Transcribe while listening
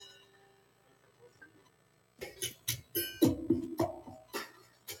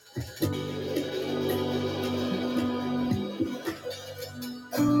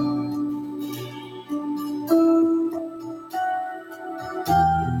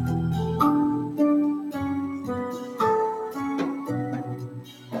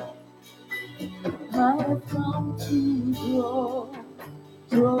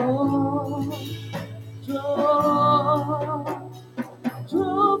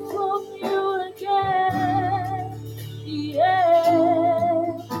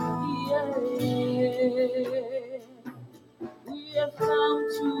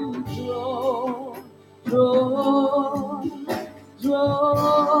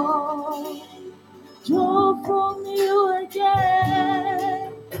draw from you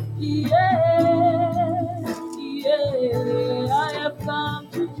again. Yeah, yeah, I have come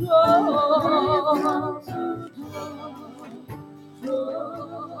to draw. From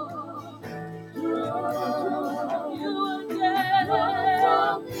you again.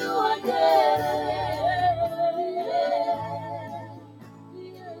 From you again.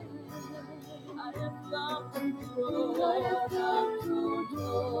 I have come to draw. I have come to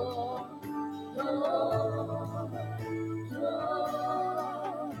draw.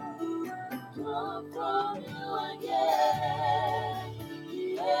 Draw from you again.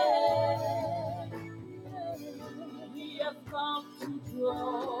 Yeah. We have come to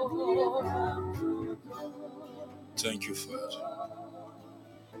draw. Thank you, Father.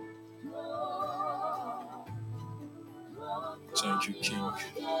 Thank you, King.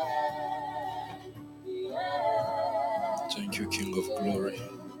 Thank you, King of Glory.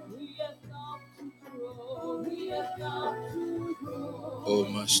 Oh,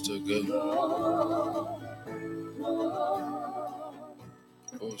 Master God.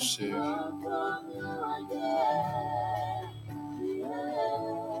 Oh, Savior.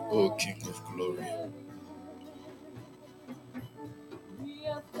 Oh, King of Glory.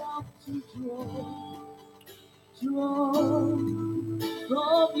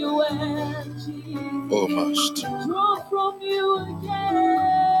 From you and Jesus. Oh, Master. Draw from you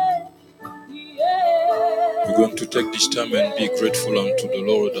again. Yeah. We're going to take this time and be grateful unto the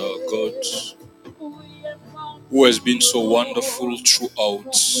Lord our God, who has been so wonderful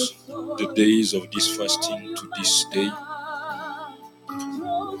throughout the days of this fasting to this day,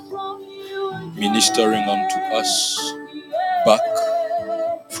 ministering unto us back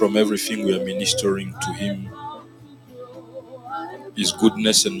from everything we are ministering to Him. His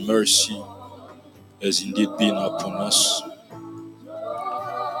goodness and mercy has indeed been upon us.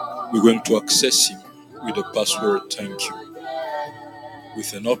 We're going to access Him with the password thank you,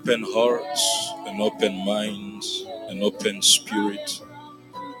 with an open heart, an open mind, an open spirit.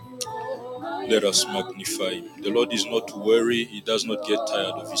 Let us magnify Him. The Lord is not weary. He does not get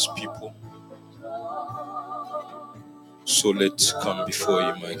tired of His people. So let's come before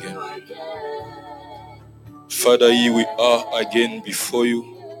Him again. Father, here we are again before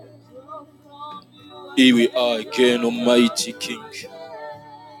you. Here we are again, Almighty King.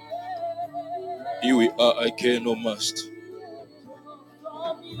 Here we are again, O Master.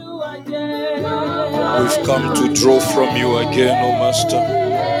 We've come to draw from you again, O Master.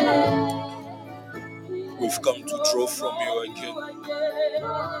 We've come to draw from you again.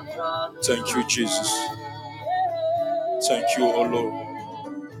 Thank you, Jesus. Thank you, O Lord.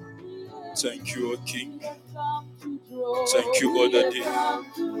 Thank you, O King. Thank you, O Daddy.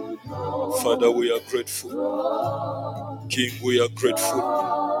 Father, we are grateful. King, we are grateful.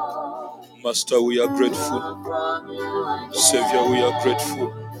 Master, we are grateful. Savior, we are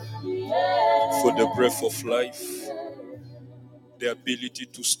grateful for the breath of life, the ability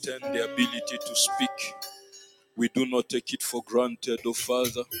to stand, the ability to speak. We do not take it for granted, oh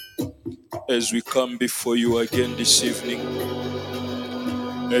Father, as we come before you again this evening,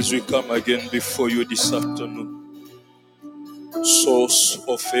 as we come again before you this afternoon. Source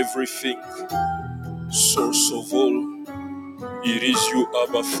of everything, source of all, it is you,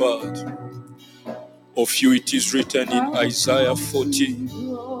 Abba Father. Of you it is written in Isaiah 40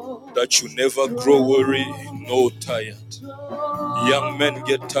 that you never grow weary nor tired. Young men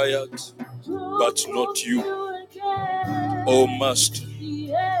get tired, but not you. Oh Master,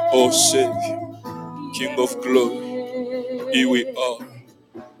 oh Savior, King of Glory, here we are.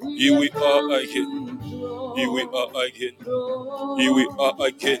 Here we are again. Here we are again. Here we are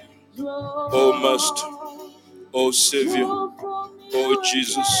again. Oh Master, oh Savior, oh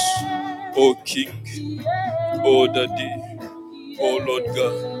Jesus, oh King, oh Daddy, oh Lord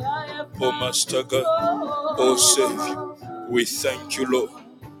God, oh Master God, oh Savior. We thank you, Lord.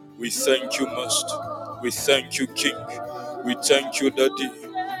 We thank you, Master. We thank you, King. We thank you, Daddy.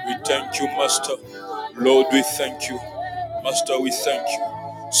 We thank you, Master. Lord, we thank you. Master, we thank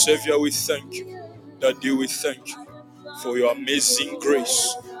you. Savior, we thank you. Daddy, we thank you for your amazing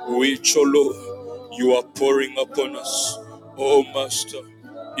grace, which, oh Lord, you are pouring upon us. Oh, Master,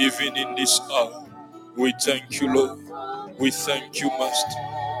 even in this hour, we thank you, Lord. We thank you, Master.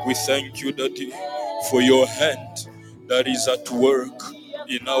 We thank you, Daddy, for your hand that is at work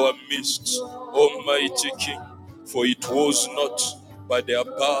in our midst, Almighty King. For it was not by their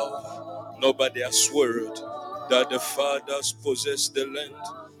power, nor by their sword, that the fathers possessed the land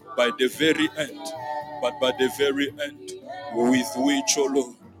by the very end, but by the very end with which, O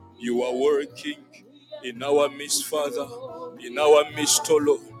Lord, you are working in our midst, Father, in our midst, O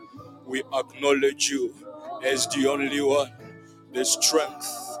Lord. We acknowledge you as the only one, the strength,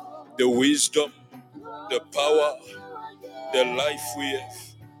 the wisdom, the power, the life we have,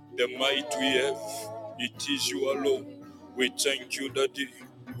 the might we have. It is you alone. We thank you, Daddy.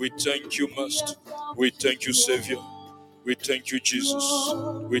 We thank you, Master. We thank you, Savior. We thank you, Jesus.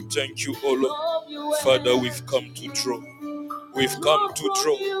 We thank you, O Lord. Father, we've come to draw. We've come to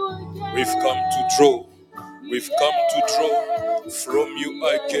draw. We've come to draw. We've come to draw from you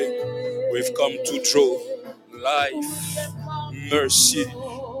again. We've come to draw life, mercy,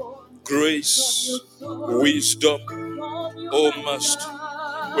 grace, wisdom, O Master.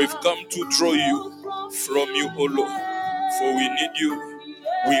 We've come to draw you from you, O Lord. For we need you.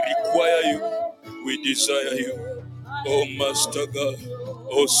 We require you. We desire you. O Master God,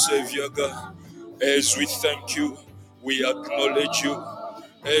 O Savior God, as we thank you, we acknowledge you.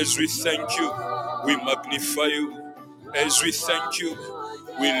 As we thank you, we magnify you. As we thank you,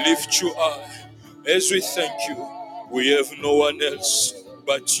 we lift you up. As we thank you, we have no one else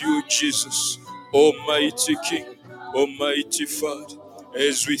but you, Jesus, Almighty King, Almighty Father.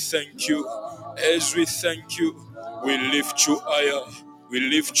 As we thank you, we lift you higher. We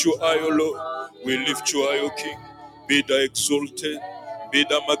lift you higher, Lord. We lift you higher, King. Be thou exalted, be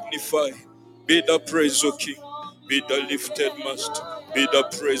thou magnified, be thou praised, O King. Be thou lifted, Master. Be thou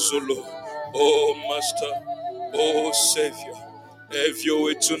praised, O Lord. Oh, Master. Oh, Savior. Have your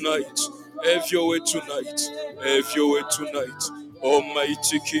way tonight. Have your way tonight. Have your way tonight.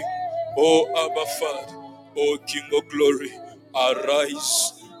 Almighty King. Oh, Abba Father. Oh, King of glory.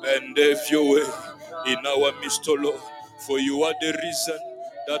 Arise and have your way in our midst, O Lord. For you are the reason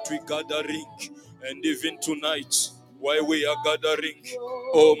that we gathering. And even tonight, while we are gathering,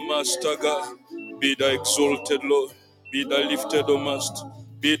 oh Master God, be thou exalted, Lord. Be thou lifted, O Master.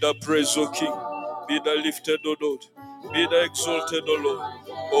 Be thou praised, O King. Be thou lifted, O Lord. Be thou exalted, O Lord.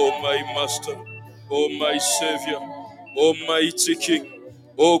 O my Master. O my Savior. Almighty King.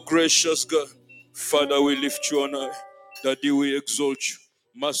 O gracious God. Father, we lift you on high. Daddy, we exalt you.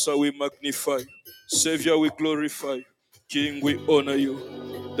 Master, we magnify you. Savior, we glorify you. King, we honor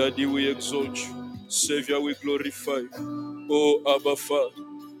you. Daddy, we exalt you. Savior, we glorify you. O Abba Father.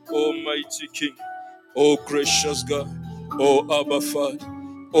 Almighty King. O gracious God. O Abba Father.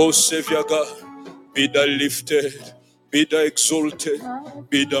 O Savior God. Be thou lifted. Be thou exalted.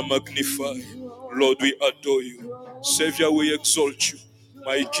 Be thou magnified. Lord, we adore you. Savior, we exalt you.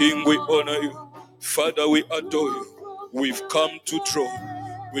 My King, we honor you. Father, we adore you. We've come to draw.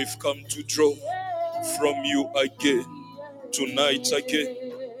 We've come to draw from you again. Tonight again.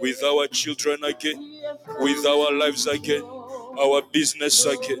 With our children again. With our lives again. Our business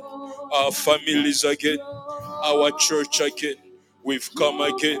again. Our families again. Our church again. We've come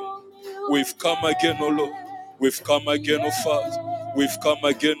again. We've come again, O Lord. We've come again, O Father. We've come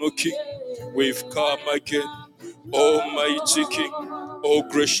again, O King. We've come again, Almighty King. O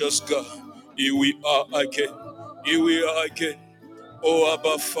gracious God. Here we are again. Here we are again. O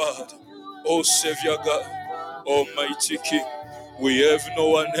Abba Father. O Savior God. Almighty King. We have no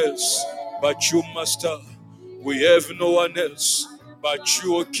one else but you, Master. We have no one else but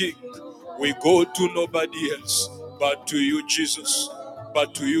you, O King. We go to nobody else but to you, Jesus.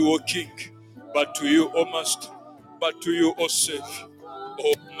 But to you, O King. But to you, O Master. But to you, O Savior.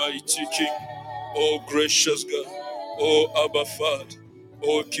 Almighty King. O gracious God. O Abba Father.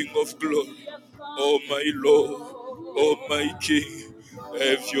 O King of glory. O my Lord. O my King.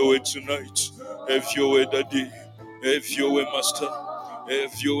 Have your way tonight. Have your way, Daddy. Have your way, Master.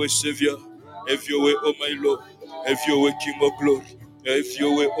 Have your way, Savior. Have your way, O my Lord. Have your way, King of glory. Have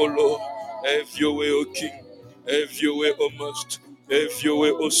your way, O Lord. Have your way, O King. Have your way, O Master. Have your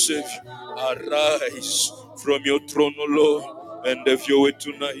way, O Savior. Arise from your throne, O Lord, and have your way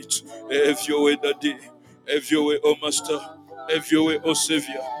tonight. Have your way, Daddy. Have your way, O Master. Have your way, O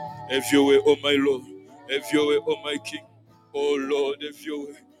Savior. Have your way, O my Lord. Have your way, O my King. O Lord, have your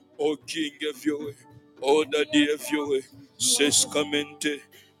way. O King, have your way. O Daddy, have your way. Sescamente,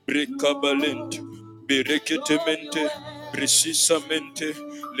 bricabalente, bereketemente, precisamente,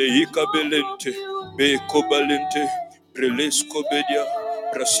 leicabelente, becobalente, prelescobedia,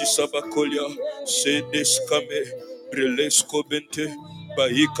 prasisabacolia, sedescame, prelescobente,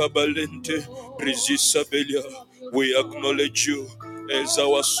 baicabalente, presisabelia. We acknowledge you as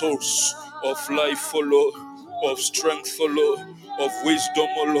our source of life, O Lord, of strength, O Lord, of wisdom,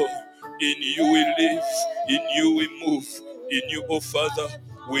 O Lord. In you we live, in you we move, in you, O Father,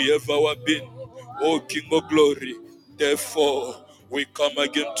 we have our being, O King of glory. Therefore, we come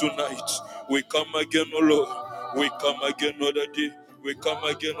again tonight. We come again, O Lord. We come again, O Daddy. We come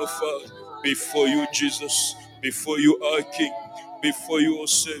again, O Father, before you, Jesus, before you, our King. before you, O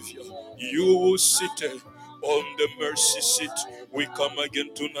Savior. You who seated on the mercy seat, we come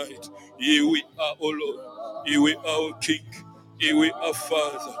again tonight. Here we are, O Lord. Here we are, O King. Here we are,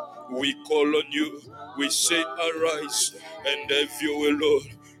 Father. We call on you. We say, arise and have your way, Lord.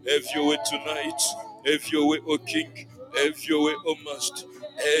 Have your way tonight. Have your way, O King. Have your way, O Master.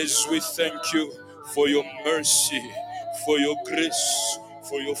 As we thank you for your mercy, for your grace,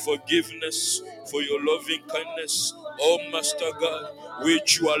 for your forgiveness, for your loving kindness, O Master God,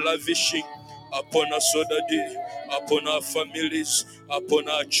 which you are lavishing upon us all the day, upon our families, upon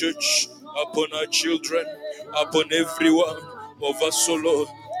our church, upon our children, upon everyone of us, O Lord,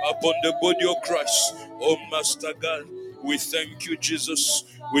 upon the body of Christ. O Master God, we thank you, Jesus.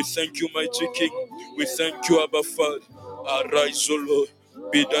 We thank you, mighty King. We thank you, Abba Father. Arise, O Lord.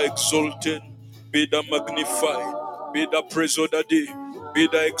 Be thou exalted. Be thou magnified. Be thou praised, O Daddy. Be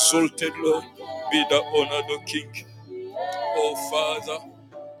thou exalted, Lord. Be thou honored, O King. O Father,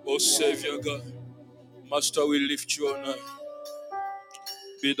 O Savior God. Master, we lift you on high.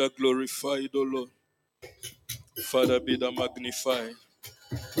 Be thou glorified, O Lord. Father, be thou magnified.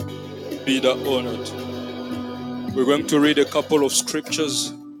 Be thou honored. We're going to read a couple of scriptures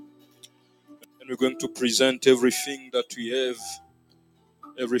and we're going to present everything that we have,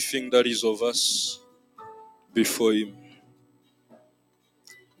 everything that is of us before Him.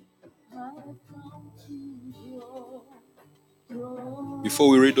 Before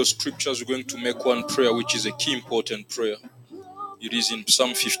we read those scriptures, we're going to make one prayer, which is a key important prayer. It is in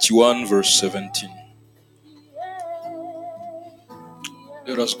Psalm 51, verse 17.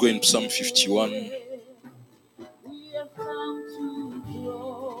 Let us go in Psalm 51.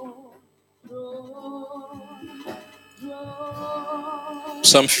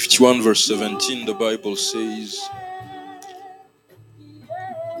 Psalm 51, verse 17, the Bible says,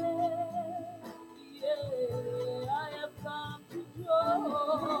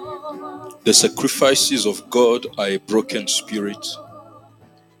 the sacrifices of God are a broken spirit,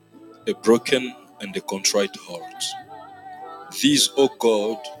 a broken and a contrite heart. These, O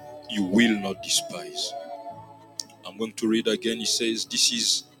God, you will not despise. I'm going to read again. He says, this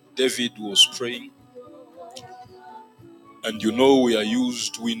is David who was praying. And we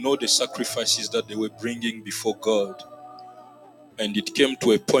know the sacrifices that they were bringing before God. And it came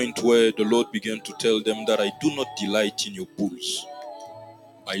to a point where the Lord began to tell them that I do not delight in your bulls.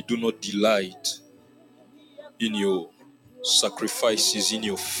 I do not delight in your sacrifices, in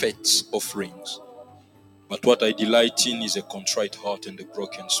your fat offerings. But what I delight in is a contrite heart and a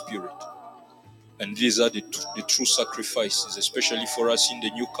broken spirit. And these are the true sacrifices, especially for us in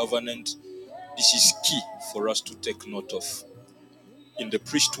the new covenant. This is key for us to take note of. In the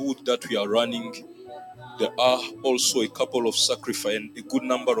priesthood that we are running, there are also a couple of sacrifices and a good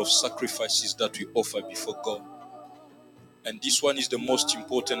number of sacrifices that we offer before God. And this one is the most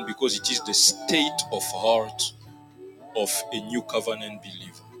important because it is the state of heart of a new covenant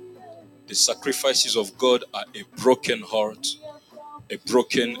believer. The sacrifices of God are a broken heart, a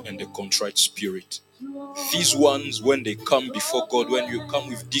broken and a contrite spirit. These ones, when they come before God, when you come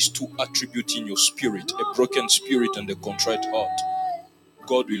with these two attributes in your spirit, a broken spirit and a contrite heart,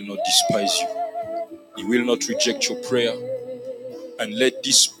 God will not despise you. He will not reject your prayer. And let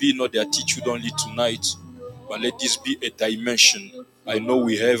this be not the attitude only tonight, but let this be a dimension. I know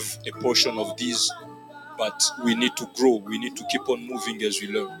we have a portion of this, but we need to grow. We need to keep on moving as we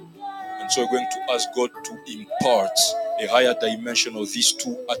learn. And so we're going to ask God to impart a higher dimension of these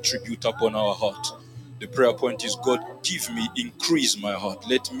two attributes upon our heart. The prayer point is, God, increase my heart.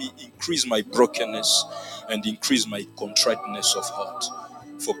 Let me increase my brokenness and increase my contriteness of heart.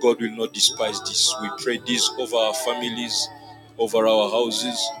 For God will not despise this. We pray this over our families, over our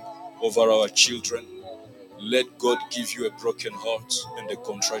houses, over our children. Let God give you a broken heart and a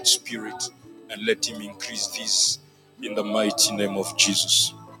contrite spirit, and let Him increase this in the mighty name of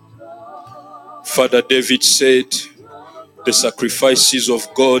Jesus. Father, David said, the sacrifices of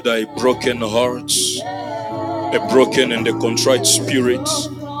God are a broken heart, a broken and a contrite spirit.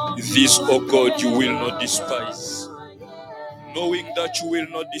 This, O God, you will not despise. Knowing that you will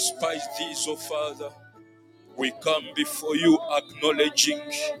not despise this, O Father, we come before you acknowledging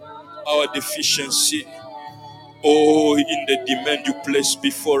our deficiency, in the demand you place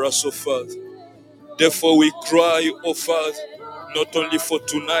before us, O Father. Therefore we cry, O Father, not only for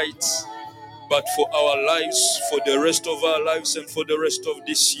tonight, but for our lives, for the rest of our lives and for the rest of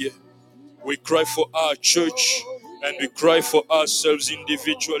this year. We cry for our church and we cry for ourselves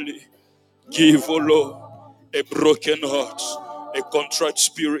individually. Give, O Lord, a broken heart, a contrite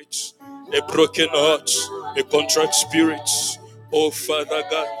spirit, a broken heart, a contrite spirit. Oh Father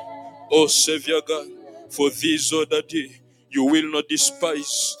God, oh Savior God, for this other day, You will not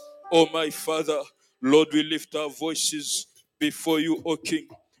despise. Oh my Father, Lord, we lift our voices before you, O King.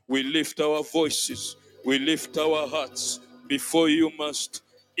 We lift our voices. We lift our hearts before you must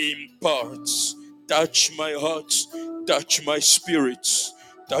impart. Touch my heart. Touch my spirit.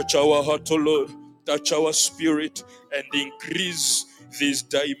 Touch our heart, O Lord. Touch our spirit and increase these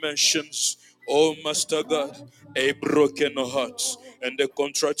dimensions. Oh, Master God, a broken heart and a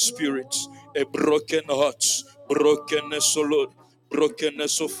contrite spirit, a broken heart, brokenness, O Lord,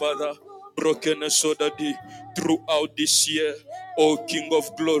 brokenness, O Father, brokenness, O Daddy, throughout this year, O King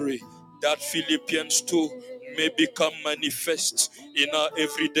of Glory, that Philippians 2 may become manifest in our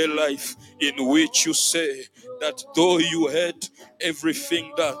everyday life, in which you say that though you had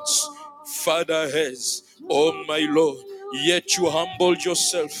everything that Father has, oh my Lord, yet you humbled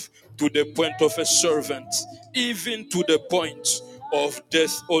yourself to the point of a servant, even to the point of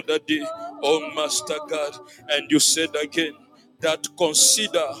death, O Daddy, O Master God. And you said again that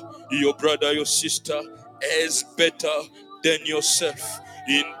consider your brother, your sister as better than yourself.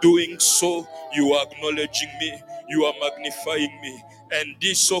 In doing so, you are acknowledging me, you are magnifying me. And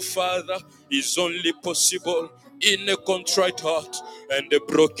this, oh Father, is only possible in a contrite heart and a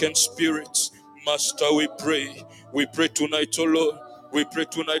broken spirit. Master, we pray. We pray tonight, oh Lord. We pray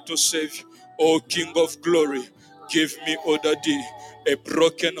tonight, oh Savior. Oh King of glory, give me, oh Daddy, a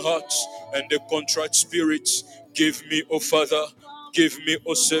broken heart and a contrite spirit. Give me, oh Father. Give me,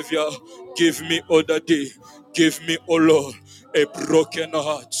 oh Savior. Give me, oh Daddy. Give me, oh Lord, a broken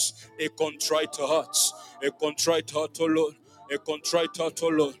heart, a contrite heart, a contrite heart, oh Lord, a contrite heart, oh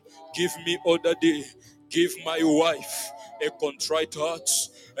Lord. Give me, oh Daddy. Give my wife a contrite heart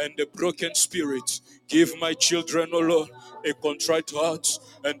and a broken spirit. Give my children, oh Lord, a contrite heart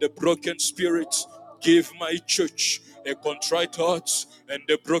and a broken spirit. Give my church a contrite heart and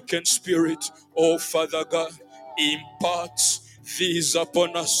a broken spirit. Oh Father God, impart these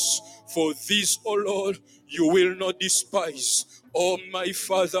upon us. For this, O Lord, you will not despise. Oh my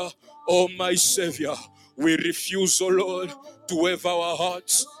Father, oh my Savior, we refuse, O Lord, to have our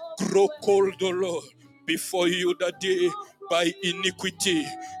hearts grow cold, O Lord, before you that day by iniquity.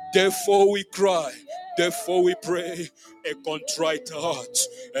 Therefore we cry, therefore we pray, a contrite heart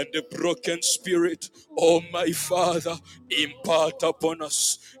and a broken spirit. Oh my Father, impart upon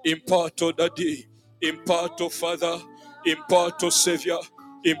us, impart, O Daddy, impart, O Father, impart, O Savior,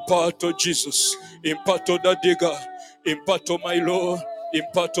 impart, O Jesus, impart, O Daddy God, impart, O my Lord,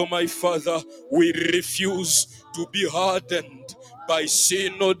 impart, O my Father. We refuse to be hardened by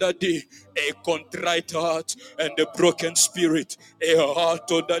sin, O Daddy, a contrite heart and a broken spirit, a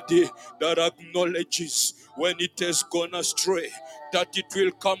heart, O Daddy, that acknowledges when it has gone astray, that it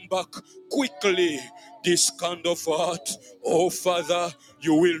will come back quickly. This kind of heart, oh Father,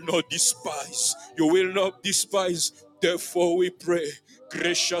 you will not despise. You will not despise. Therefore we pray,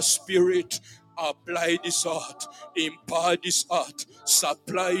 gracious Spirit, apply this heart, impart this heart,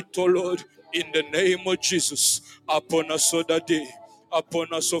 supply it, O Lord, in the name of Jesus, upon us, O Daddy, upon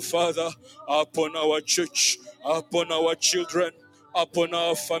us, O Father, upon our church, upon our children, upon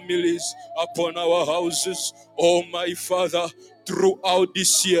our families, upon our houses, oh my Father, throughout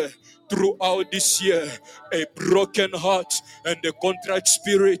this year. Throughout this year, a broken heart and a contrite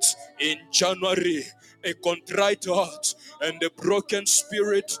spirit in January, a contrite heart and a broken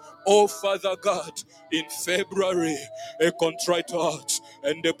spirit, oh Father God, in February, a contrite heart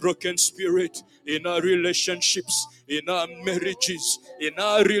and a broken spirit in our relationships, in our marriages, in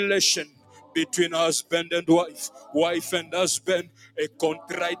our relation between husband and wife, wife and husband, a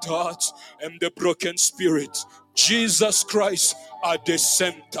contrite heart and a broken spirit. Jesus Christ at the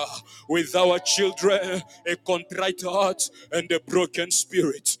center with our children, a contrite heart and a broken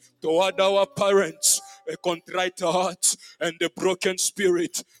spirit. Toward our parents, a contrite heart and a broken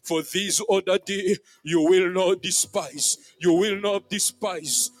spirit. For this other day, you will not despise. You will not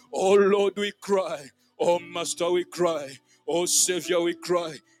despise. Oh Lord, we cry. Oh Master, we cry. Oh Savior, we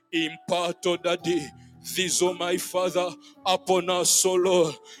cry. Impart, oh Daddy, these, oh my Father, upon us, oh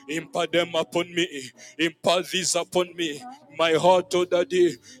Lord. Impart them upon me. Impart these upon me. My heart, oh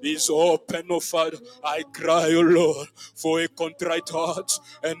Daddy, is open, oh Father. I cry, oh Lord, for a contrite heart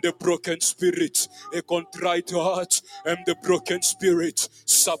and a broken spirit. A contrite heart and a broken spirit.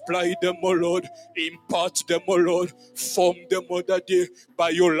 Supply them, oh Lord. Impart them, oh Lord. Form them, oh Daddy,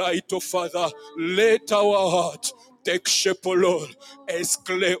 by your light, oh Father. Let our heart take shape, O Lord, as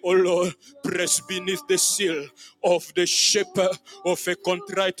clay, O Lord, pressed beneath the seal of the shaper of a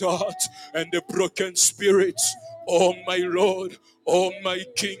contrite heart and a broken spirit. Oh my Lord, oh my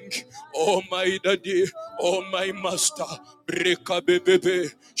King, oh my Daddy, oh my Master, Breka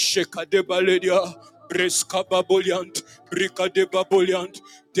bebebe, Sheka de baledia, Breska baboliant, Bricade baboliant,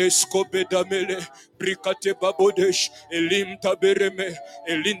 Desco bedamele, Bricate babodesh, Elimta bereme,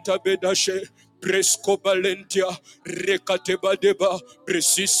 Elinta bedashe, Presco Balentia, Recateba deba,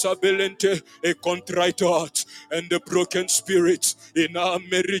 Precisa Belente, a contrite heart and the broken spirit in our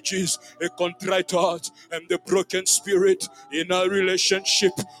marriages, a contrite heart and the broken spirit in our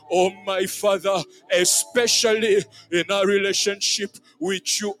relationship. Oh my Father, especially in our relationship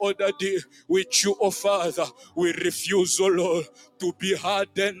with you, oh Daddy, with you, oh Father, we refuse, oh Lord, to be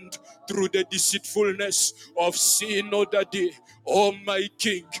hardened through the deceitfulness of sin, oh Daddy, oh my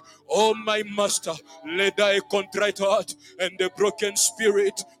King, oh my Master. Let thy contrite heart and the broken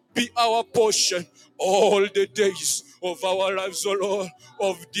spirit be our portion all the days of our lives, O Lord,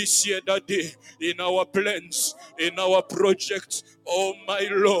 of this year, that day, in our plans, in our projects, oh my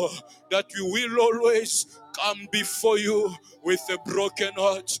Lord, that we will always come before you with a broken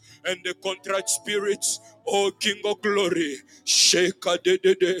heart and a contrite spirit, O King of glory. Sheka de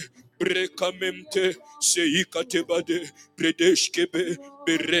de de. Brekamemte, Seikatebade, Predeshkebe,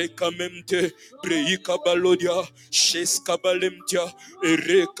 Berekamemte, Breikabalodia, Sheskabalemtia,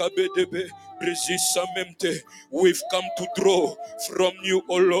 Erekabedebe, Prezisamemte. We've come to draw from you,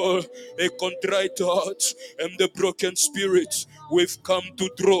 O Lord, a contrite heart and the broken spirit. We've come to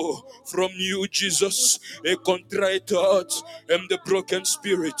draw from you, Jesus, a contrite heart and the broken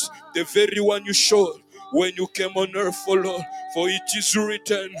spirit, the very one you showed when you came on earth, O Lord. For it is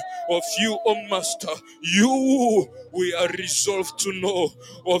written of you, O Master, you we are resolved to know.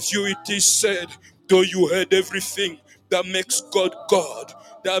 Of you it is said, though you had everything that makes God God,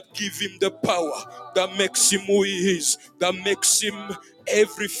 that give him the power, that makes him who he is, that makes him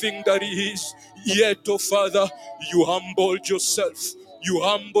everything that he is. Yet, oh Father, you humbled yourself. You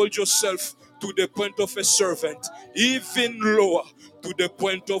humbled yourself to the point of a servant, even lower to the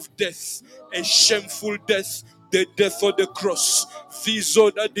point of death, a shameful death, the death of the cross. This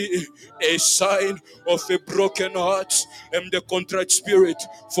other day, a sign of a broken heart and the contrite spirit.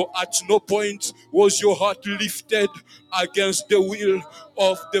 For at no point was your heart lifted against the will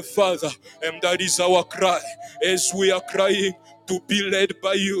of the Father. And that is our cry as we are crying to be led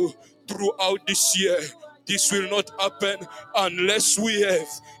by you throughout this year. This will not happen unless we have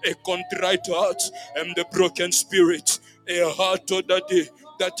a contrite heart and the broken spirit. A heart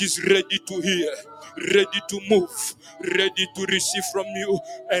that is ready to hear, ready to move, ready to receive from you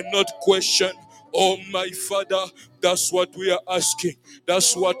and not question. Oh my Father, that's what we are asking.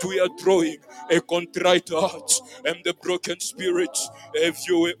 That's what we are drawing. A contrite heart and the broken spirit. Have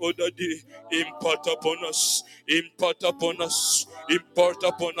your way, O Daddy. Impart upon us. Impart upon us. Impart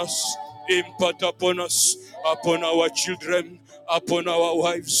upon us. Impart upon us. Upon our children. Upon our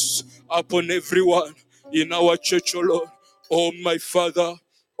wives. Upon everyone in our church, O Lord. Oh my Father.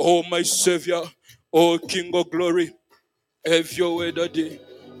 Oh my Savior. Oh King of glory. Have your way, Daddy.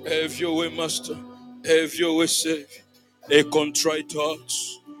 Have your way, Master. Have your way, Savior. A contrite heart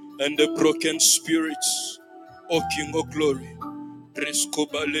and a broken spirit, O King of glory.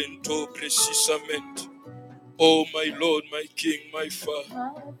 Prescobalento precisamente. Oh my Lord, my King, my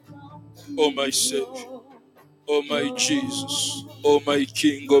Father. Oh my Savior. Oh my Jesus. Oh my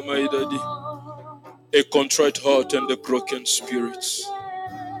King, oh my Daddy. A contrite heart and a broken spirit.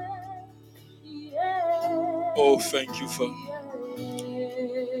 Oh, thank you, Father.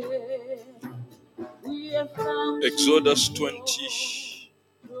 Exodus 20,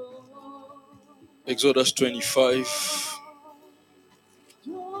 Exodus 25.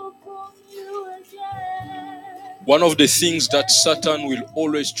 One of the things that Satan will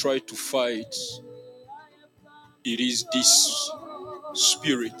always try to fight, it is this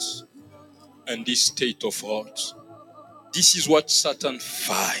spirit and this state of heart. This is what Satan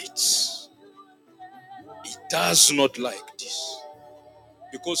fights. He does not like this.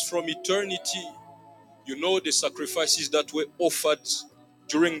 Because from eternity, you know the sacrifices that were offered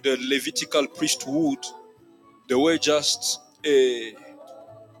during the Levitical priesthood, they were just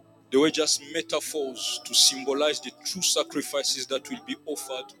metaphors to symbolize the true sacrifices that will be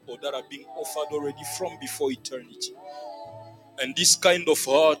offered or that are being offered already from before eternity. And this kind of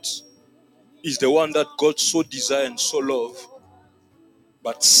heart is the one that God so desires and so loves.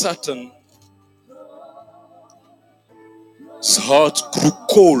 But Satan's heart grew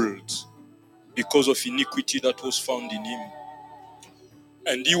cold because of iniquity that was found in him.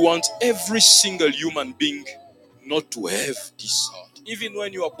 And he wants every single human being not to have this heart. Even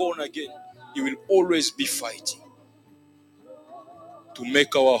when you are born again, he will always be fighting to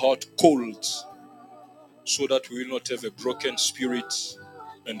make our heart cold so that we will not have a broken spirit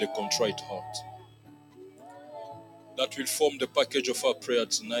and a contrite heart. That will form the package of our prayer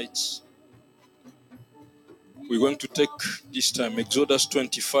tonight. We're going to take this time Exodus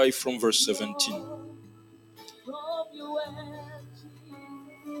 25 from verse 17.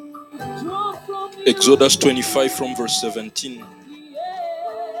 Exodus 25 from verse 17.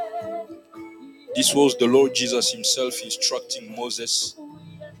 This was the Lord Jesus himself instructing Moses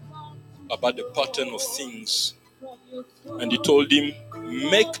about the pattern of things. And he told him,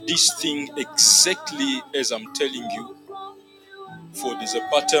 make this thing exactly as I'm telling you, for there's a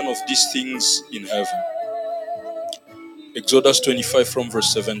pattern of these things in heaven. Exodus 25 from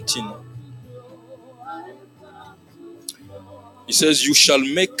verse 17. He says, you shall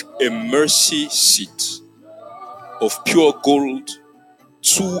make a mercy seat of pure gold,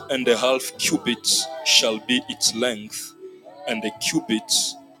 2.5 cubits shall be its length, and a cubit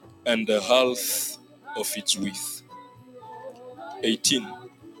and a half of its width. 18.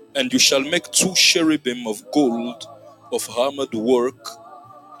 And you shall make 2 cherubim of gold of hammered work,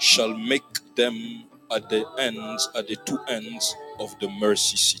 shall make them at the ends, at the 2 ends of the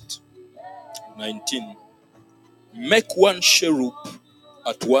mercy seat. 19. Make 1 cherub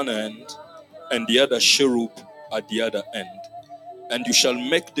at one end, and the other cherub at the other end. And you shall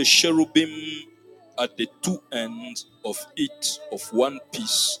make the cherubim at the 2 ends of it of 1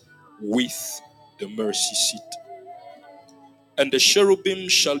 piece with the mercy seat. And the cherubim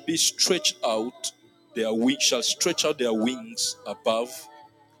shall be stretched out, shall stretch out their wings above,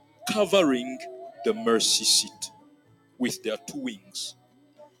 covering the mercy seat with their 2 wings.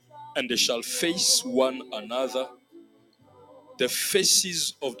 And they shall face one another. The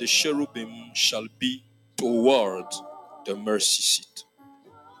faces of the cherubim shall be toward the mercy seat.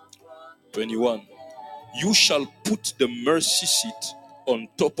 21. You shall put the mercy seat on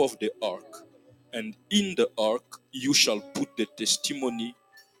top of the ark, and in the ark you shall put the testimony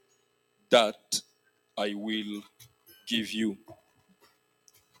that I will give you.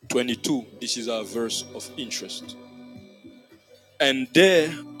 22. This is our verse of interest. And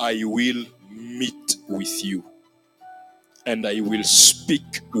there I will meet with you, and I will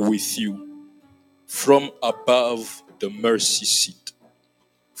speak with you from above the mercy seat,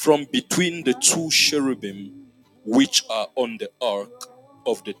 from between the 2 cherubim which are on the ark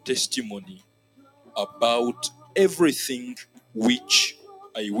of the testimony, about everything which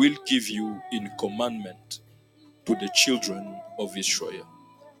I will give you in commandment to the children of Israel.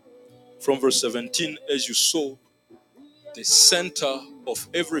 From verse 17, as you saw, the center of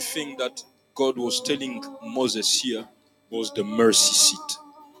everything that God was telling Moses here was the mercy seat.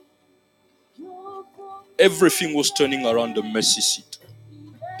 Everything was turning around the mercy seat.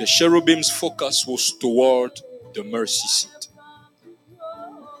 The cherubim's focus was toward the mercy seat.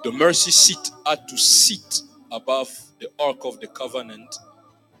 The mercy seat had to sit above the Ark of the Covenant,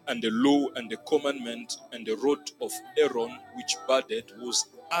 and the law and the commandment and the rod of Aaron which budded was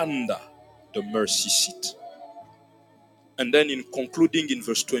under the mercy seat. And then in concluding in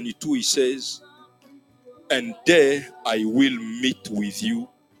verse 22, he says, and there I will meet with you,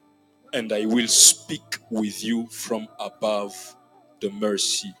 and I will speak with you from above the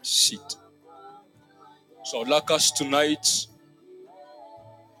mercy seat. So I'd like us tonight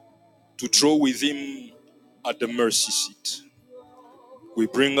to draw with him at the mercy seat. We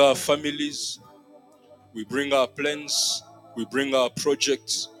bring our families, we bring our plans, we bring our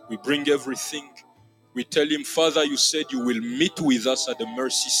projects, we bring everything. We tell him, Father, you said you will meet with us at the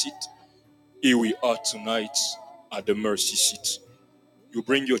mercy seat. Here we are tonight at the mercy seat. You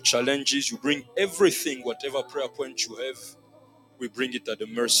bring your challenges, you bring everything, whatever prayer point you have, we bring it at the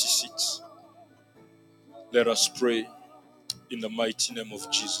mercy seat. Let us pray in the mighty name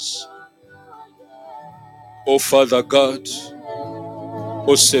of Jesus. Oh Father God,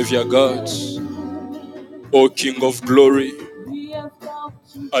 oh Savior God, oh King of glory,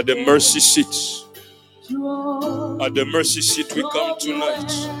 at the mercy seat, at the mercy seat we come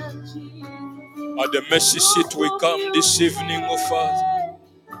tonight. At the mercy seat we come this evening, oh Father.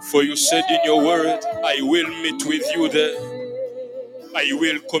 For you said in your word, I will meet with you there. I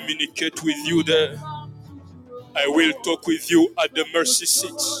will communicate with you there. I will talk with you at the mercy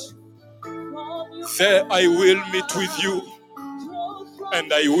seat. There I will meet with you,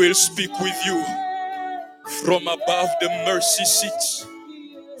 and I will speak with you from above the mercy seat,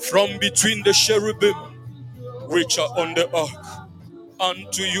 from between the cherubim which are on the ark,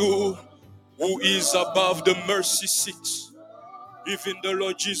 unto you who is above the mercy seat, even the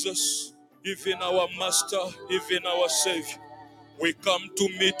Lord Jesus, even our Master, even our Savior. We come to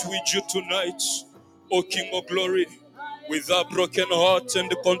meet with you tonight, O King of glory, with our broken heart and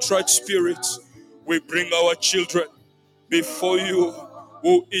the contrite spirit. We bring our children before you,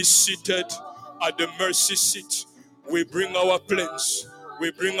 who is seated at the mercy seat. We bring our plans,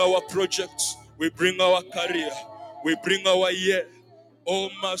 we bring our projects, We bring our career. We bring our year. Oh,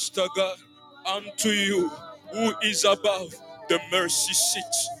 Master God, unto you who is above the mercy seat.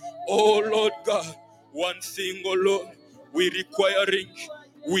 Oh, Lord God, one thing, oh Lord, we requiring,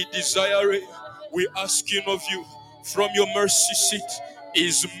 we desiring, we asking of you from your mercy seat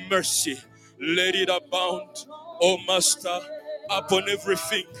is mercy. Let it abound, oh Master, upon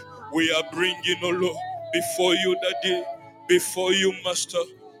everything we are bringing, oh Lord, before you that day, before you, Master,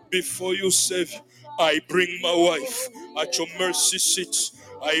 before you, Savior. I bring my wife at your mercy seat.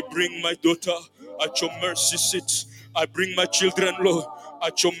 I bring my daughter at your mercy seat. I bring my children, Lord,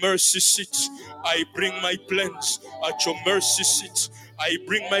 at your mercy seat. I bring my plans at your mercy seat. I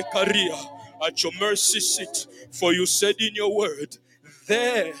bring my career at your mercy seat. For you said in your word,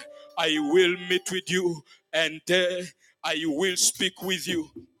 there I will meet with you, and there I will speak with you.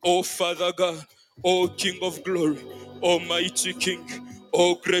 Oh Father God, oh King of glory, Almighty King,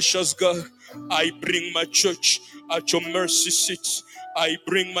 oh gracious God, I bring my church at your mercy seat. I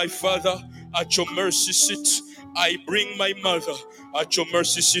bring my father at your mercy seat. I bring my mother at your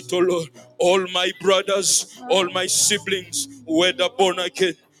mercy seat, oh Lord. All my brothers, all my siblings, whether born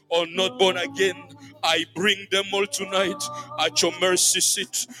again or not born again, I bring them all tonight at your mercy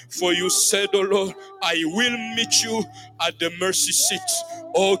seat. For you said, oh Lord, I will meet you at the mercy seat.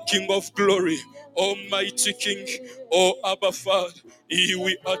 Oh King of glory, Almighty King, oh Abba Father, here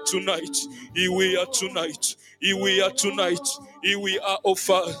we are tonight, here we are tonight, here we are tonight, here we are, oh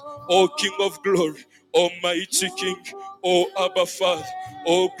Father, oh King of glory, Almighty King, oh Abba Father,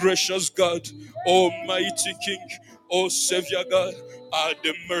 oh gracious God, Almighty King, oh Savior God, at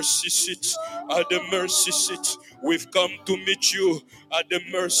the mercy seat, at the mercy seat. We've come to meet you at the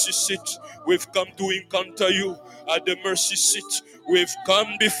mercy seat. We've come to encounter you at the mercy seat. We've come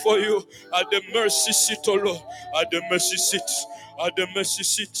before you at the mercy seat, oh Lord, at the mercy seat, at the mercy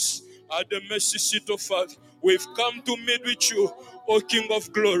seat, at the mercy seat, oh Father. We've come to meet with you, O King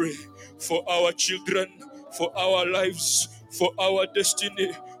of glory, for our children, for our lives, for our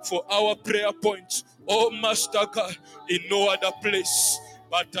destiny, for our prayer points. Oh Master God, in no other place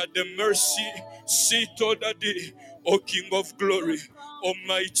but at the mercy seat of the day, O King of glory,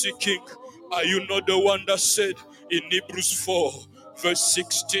 Almighty King. Are you not the one that said in Hebrews 4, verse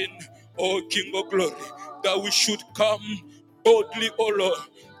 16, O King of glory, that we should come boldly, O Lord,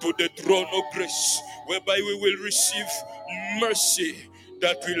 to the throne of grace, whereby we will receive mercy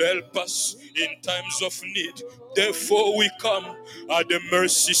that will help us in times of need. Therefore we come at the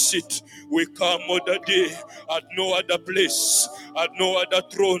mercy seat. We come other day at no other place, at no other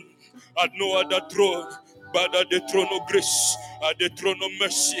throne, at no other throne, but at the throne of grace, at the throne of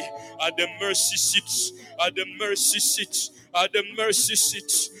mercy, at the mercy seats, at the mercy seats, at the mercy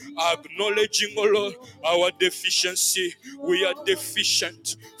seats, acknowledging, oh Lord, our deficiency. We are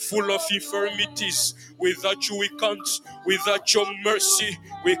deficient, full of infirmities. Without you, we can't. Without your mercy,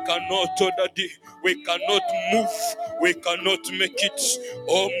 we cannot order thee. We cannot move. We cannot make it.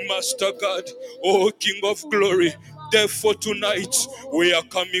 Oh, Master God, oh, King of glory. Therefore, tonight we are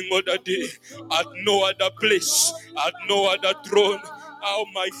coming other day at no other place, at no other throne. Oh,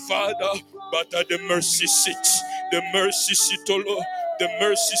 my Father, but at the mercy seat, the mercy seat, oh Lord, the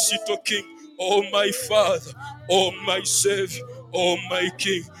mercy seat, oh King, oh my Father, oh my Savior, oh my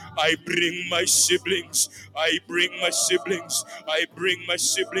King. I bring my siblings, I bring my siblings, I bring my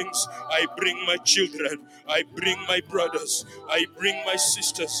siblings, I bring my children, I bring my brothers, I bring my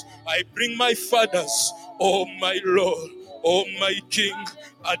sisters, I bring my fathers, oh my Lord, oh my King,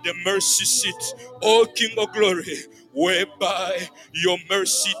 at the mercy seat, oh King of glory, whereby your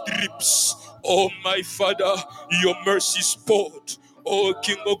mercy drips, oh my Father, your mercy is poured, oh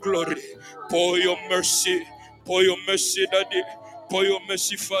King of glory, pour your mercy, Daddy. Pour your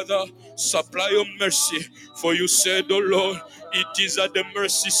mercy, Father. Supply your mercy. For you said, oh Lord, it is at the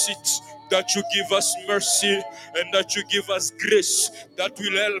mercy seat that you give us mercy and that you give us grace that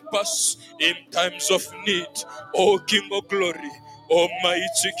will help us in times of need. Oh King of glory,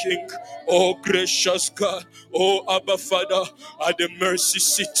 Almighty King, oh gracious God, oh Abba Father, at the mercy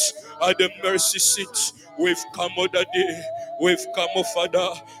seat, at the mercy seat, we've come other day. We've come, oh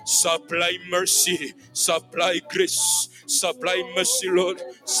Father, supply mercy, supply grace, supply mercy, Lord,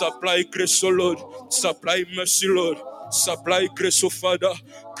 supply grace, oh Lord, supply mercy, Lord, supply grace, oh Father,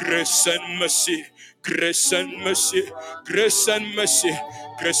 grace and mercy, grace and mercy, grace and mercy,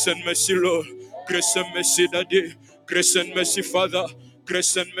 grace and mercy, Lord, grace and mercy, Daddy, grace and mercy, Father,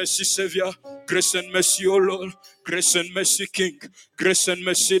 grace and mercy, Savior, grace and mercy, oh Lord, grace and mercy, King, grace and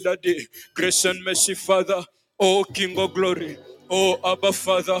mercy, Daddy, grace and mercy, Father. O King of glory, O Abba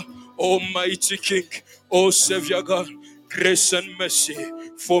Father, Almighty King, O Savior God, grace and mercy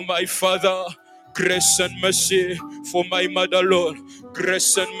for my father, Grace and mercy for my mother, Lord.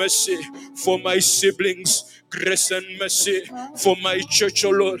 Grace and mercy for my siblings. Grace and mercy for my church,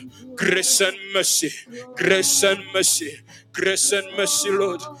 oh Lord. Grace and mercy. Grace and mercy. Grace and mercy,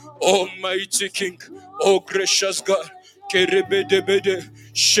 Lord. Almighty King. Oh gracious God. Kerebedebede.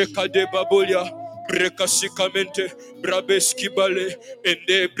 Shekade babolia. Brekasikamente, Brabeskibale,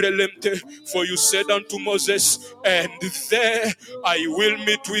 Ende Brelemte, for you said unto Moses, and there I will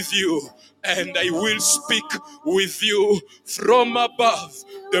meet with you, and I will speak with you from above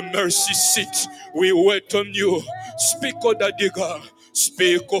the mercy seat. We wait on you. Speak, O Dadiga.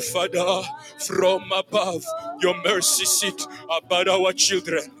 Speak, O Father, from above your mercy seat about our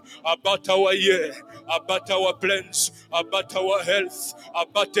children, about our year, about our plans, about our health,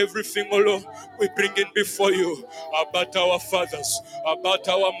 about everything, oh Lord, we bring in before you, about our fathers, about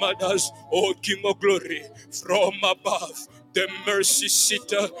our mothers, oh King of glory, from above. The mercy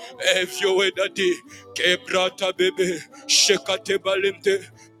seat, have your way, Daddy. Kebrata bebe, shekate balente,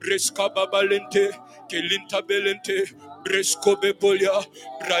 breskaba balente, kelinta belente, bresko bebolia,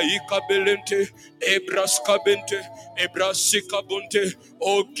 braika belente, ebraska bente, ebrasika bonte,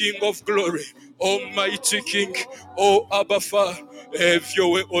 O King of glory, Almighty King, O Abba Father, have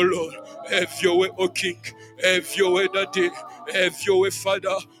your way, O Lord, have your way, O King, have your way, Daddy, have your way,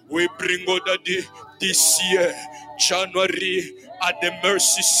 Father. We bring, O Daddy, this year, January, at the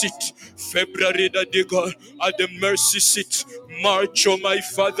mercy seat, February, Daddy God, at the mercy seat, March, oh my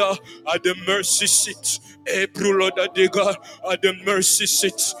Father, at the mercy seat, April, oh Daddy God, at the mercy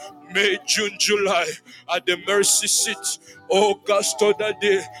seat, May, June, July, at the mercy seat, August, oh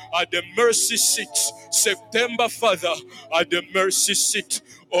Daddy, at the mercy seat, September, Father, at the mercy seat,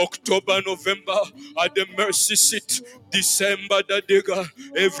 October, November, at the mercy seat, December, Daddy God,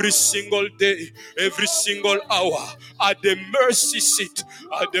 every single day, every single hour, at the mercy seat,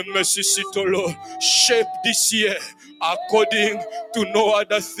 oh Lord, shape this year according to no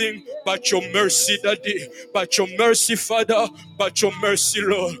other thing but your mercy, Daddy, but your mercy, Father, but your mercy,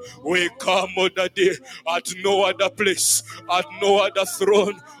 Lord. We come, oh Daddy, at no other place, at no other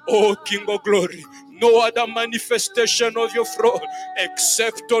throne, oh King of glory. No other manifestation of your throne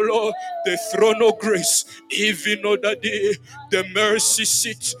except, oh Lord, the throne of grace. Even, oh Daddy, the mercy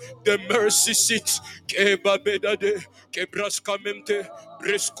seat, the mercy seat. Kebabedade, kebraskamente,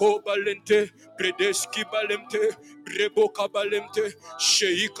 bresko balente, bredeski balente, breboka balente,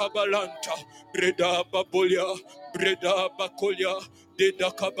 sheika balanta, breda babolia, breda bakolia,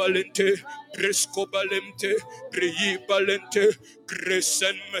 deda kabalente, bresko balente, breyi balente, grace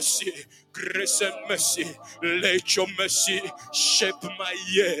and mercy. Grace and mercy, let your mercy shape my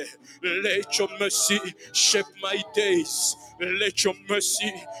year. Let your mercy shape my days. Let your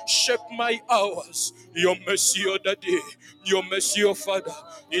mercy shape my hours. Your mercy, O Daddy, your mercy, O Father.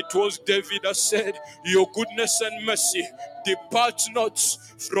 It was David that said, your goodness and mercy depart not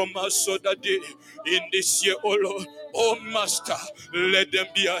from us, O Daddy, in this year, O Lord. Oh Master, let them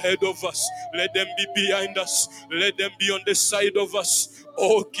be ahead of us. Let them be behind us. Let them be on the side of us.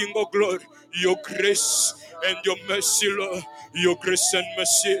 Oh King of glory, your grace and your mercy, Lord. Your grace and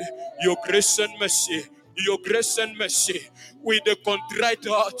mercy. Your grace and mercy. Your grace and mercy. With the contrite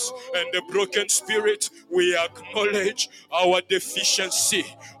heart and the broken spirit, we acknowledge our deficiency,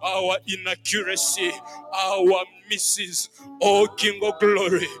 our inaccuracy, our misses. Oh King of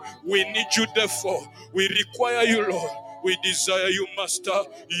glory, we need you, therefore. We require you, Lord. We desire you, Master,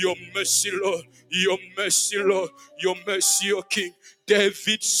 your mercy, Lord, your mercy, Lord, your mercy, O King.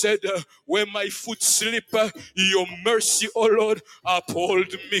 David said, where my foot slip, your mercy, O Lord, uphold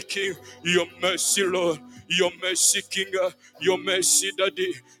me, King. Your mercy, Lord, your mercy, King, your mercy,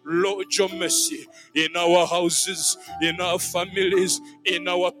 Daddy, Lord, your mercy in our houses, in our families, in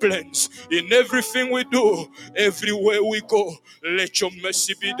our plans, in everything we do, everywhere we go. Let your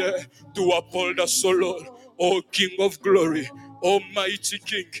mercy be there to uphold us, O Lord. O King of glory, Almighty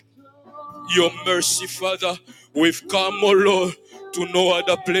King, your mercy, Father, we've come, O Lord, to no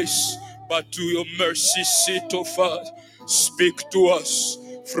other place but to your mercy seat, O Father. Speak to us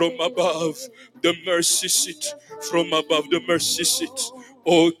from above the mercy seat, from above the mercy seat.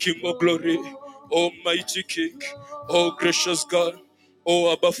 O King of glory, Almighty King, O gracious God,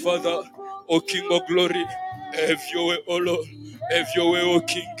 O Abba Father, O King of glory, have your way, O Lord, have your way, O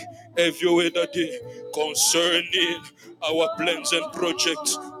King, have your way, Daddy, concerning our plans and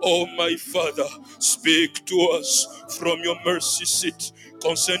projects. Oh my Father, speak to us from your mercy seat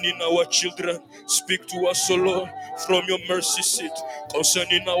concerning our children. Speak to us, O Lord, from your mercy seat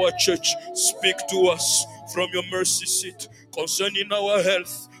concerning our church. Speak to us from your mercy seat concerning our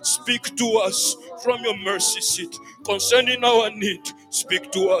health. Speak to us from your mercy seat concerning our need.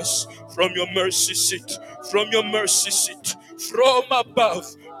 Speak to us from your mercy seat, from your mercy seat, from above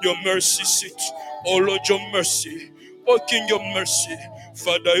your mercy seat. Oh Lord, your mercy. Oh King, your mercy.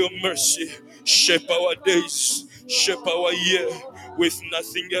 Father, your mercy. Shape our days, shape our year with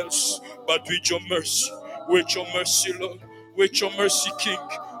nothing else but with your mercy. With your mercy, Lord. With your mercy, King.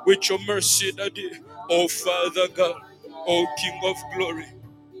 With your mercy, Daddy. Oh Father God. Oh King of glory.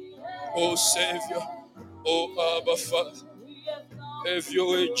 Oh Savior. Oh Abba Father. Have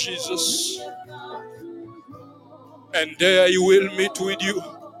your way, Jesus. And there I will meet with you.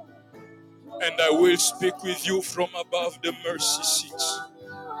 And I will speak with you from above the mercy seat.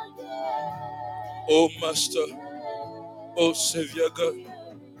 Oh Master. Oh Savior God.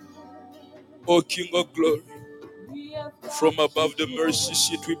 Oh King of glory. From above the mercy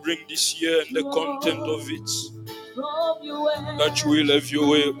seat we bring this year and the content of it. That you will have your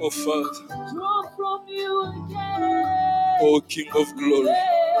way, oh Father. Oh King of glory.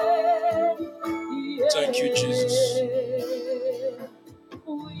 Thank you, Jesus.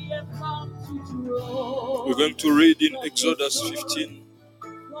 We're going to read in Exodus 15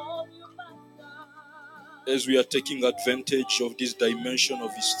 as we are taking advantage of this dimension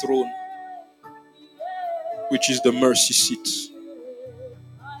of his throne, which is the mercy seat.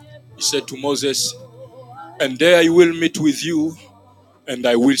 He said to Moses, and there I will meet with you, and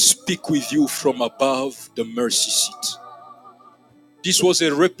I will speak with you from above the mercy seat. This was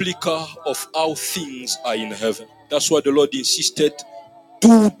a replica of how things are in heaven. That's why the Lord insisted,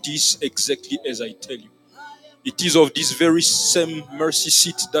 do this exactly as I tell you. It is of this very same mercy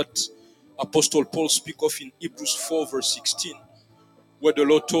seat that Apostle Paul speaks of in Hebrews 4 verse 16, where the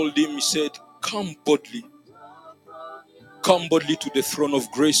Lord told him, he said, come boldly to the throne of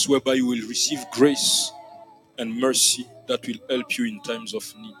grace, whereby you will receive grace and mercy that will help you in times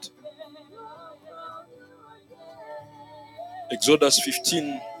of need. Exodus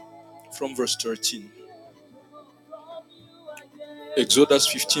 15 from verse 13. Exodus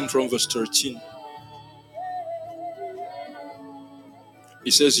 15 from verse 13.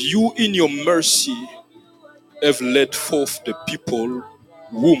 It says, you in your mercy have led forth the people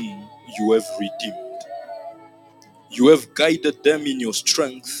whom you have redeemed. You have guided them in your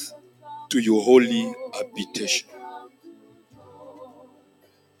strength to your holy habitation.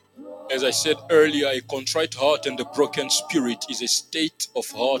 As I said earlier, a contrite heart and a broken spirit is a state of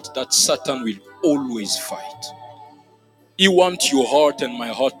heart that Satan will always fight. He wants your heart and my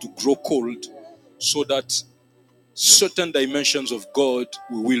heart to grow cold so that certain dimensions of God,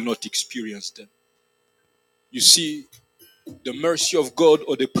 we will not experience them. You see, the mercy of God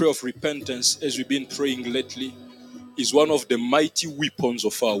or the prayer of repentance, as we've been praying lately, is one of the mighty weapons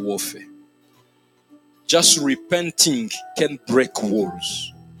of our warfare. Just repenting can break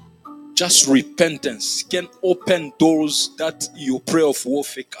walls. Just repentance can open doors that your prayer of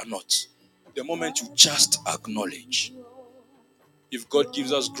warfare cannot. The moment you just acknowledge. If God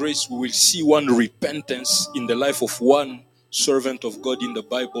gives us grace, we will see one repentance in the life of one servant of God in the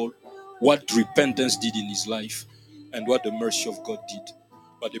Bible, what repentance did in his life and what the mercy of God did.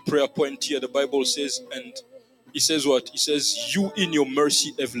 But the prayer point here, the Bible says, and he says what? He says, you in your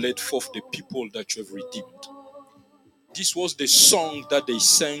mercy have led forth the people that you have redeemed. This was the song that they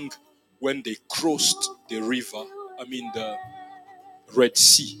sang when they crossed the river, the Red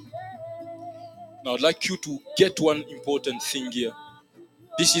Sea. Now I'd like you to get one important thing here.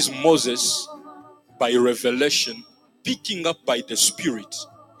 This is Moses, by revelation, picking up by the Spirit,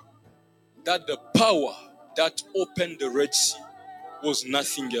 that the power that opened the Red Sea was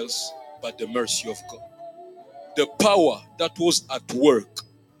nothing else but the mercy of God. The power that was at work,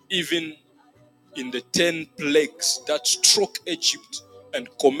 even in the 10 plagues that struck Egypt and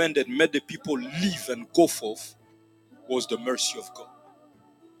commanded, made the people leave and go forth, was the mercy of God.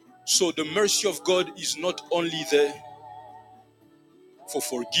 So the mercy of God is not only there for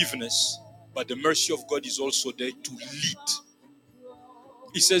forgiveness, but the mercy of God is also there to lead.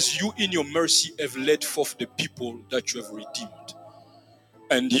 He says, you in your mercy have led forth the people that you have redeemed,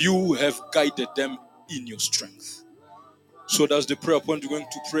 and you have guided them in your strength. So that's the prayer point we're going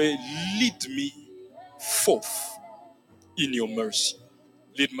to pray. Lead me forth in your mercy.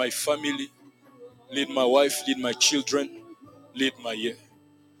 Lead my family, lead my wife, lead my children, lead my year.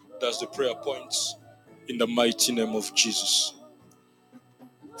 That's the prayer points in the mighty name of Jesus.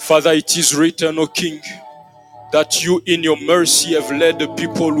 Father, it is written, O King, that you in your mercy have led the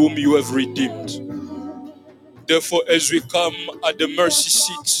people whom you have redeemed. Therefore, as we come at the mercy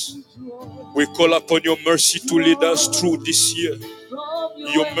seat, we call upon your mercy to lead us through this year.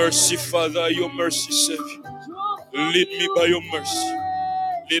 Your mercy, Father, your mercy, Savior. Lead me by your mercy.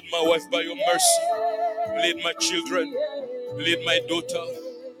 Lead my wife by your mercy. Lead my children. Lead my daughter.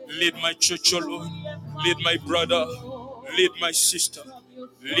 Lead my church, O Lord. Lead my brother. Lead my sister.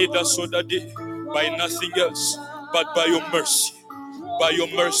 Lead us, O Daddy, by nothing else but by your mercy. By your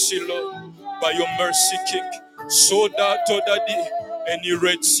mercy, Lord. By your mercy, King. So that, O Daddy, any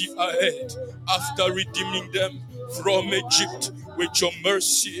Red Sea ahead, after redeeming them from Egypt with your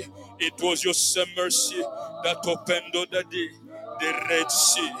mercy, it was your same mercy that opened, O Daddy, the Red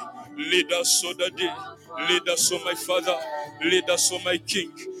Sea. Lead us, O Daddy. Lead us, O my Father. Lead us, O my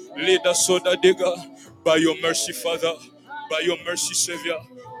King. Lead us, O Daddy God, by your mercy, Father. By your mercy, Savior.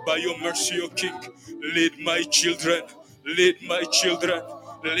 By your mercy, O King. Lead my children. Lead my children.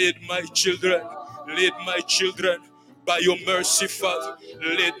 Lead my children. Lead my children. By your mercy, Father.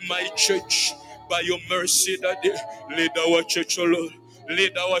 Lead my church. By your mercy, Daddy. Lead our church, O Lord.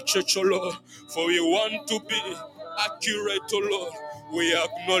 Lead our church, O Lord. For we want to be accurate, O Lord. We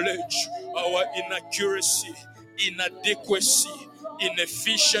acknowledge our inaccuracy, inadequacy,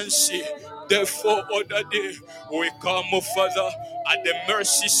 inefficiency. Therefore, other day, we come, O Father, at the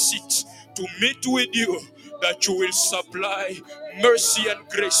mercy seat to meet with you, that you will supply mercy and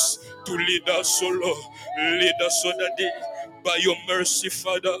grace to lead us, O Lord. Lead us, other day, by your mercy,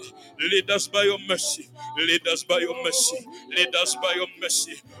 Father. Lead us by your mercy. Lead us by your mercy. Lead us by your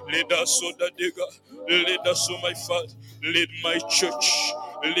mercy. Lead us, O Daddy God. Lead us, O my Father. Lead my church.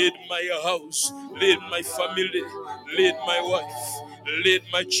 Lead my house. Lead my family. Lead my wife. Lead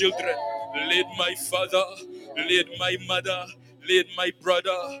my children. Lead my father. Lead my mother. Lead my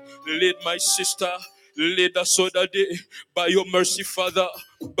brother. Lead my sister. Lead us, O Daddy, by your mercy, Father.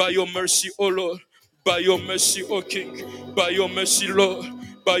 By your mercy, O Lord. By your mercy, O King. By your mercy, Lord.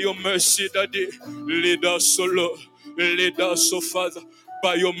 By your mercy, Daddy. Lead us, O Lord. Lead us, O Father.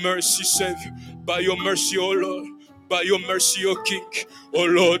 By your mercy, Savior. By your mercy, O Lord. By your mercy, O King. O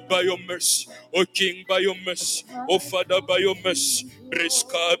Lord, by your mercy. O King, by your mercy. O Father, by your mercy.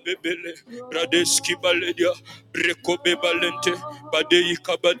 Breska bebele. Bradeski baledia. Breko bebalente. Badei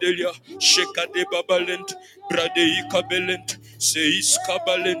kabadelia. Shekade babalent. Bradei kabelent. Seis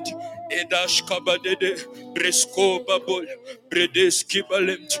kabalent. Edash kabadede. Bresko babol. Bredeski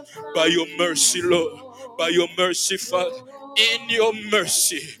balent. By your mercy, Lord. By your mercy, Father. In your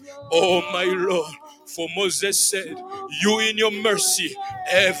mercy, oh my Lord. For Moses said, you in your mercy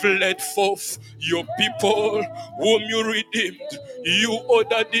have led forth your people whom you redeemed. You, O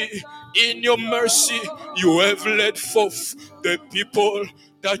Daddy, in your mercy, you have led forth the people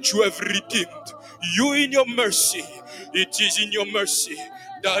that you have redeemed. You in your mercy, it is in your mercy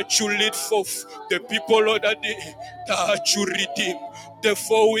that you lead forth the people, O Daddy, that you redeem.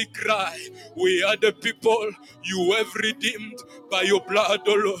 Therefore we cry, we are the people you have redeemed by your blood,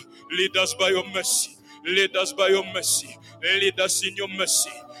 O Lord. Lead us by your mercy. Lead us by your mercy. Lead us in your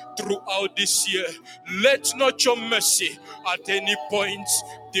mercy throughout this year. Let not your mercy at any point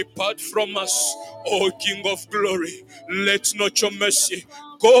depart from us, O King of glory. Let not your mercy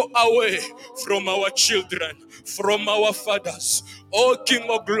go away from our children, from our fathers, O King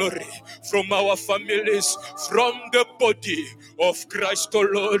of glory, from our families, from the body of Christ, O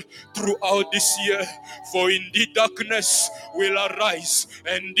Lord, throughout this year. For indeed darkness will arise,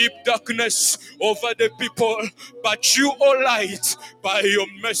 and deep darkness over the people. But you, O light, by your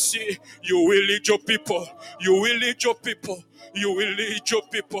mercy, you will lead your people. You will lead your people. You will lead your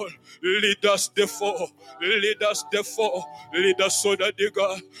people. Lead us therefore. Lead us therefore. Lead us, O Daddy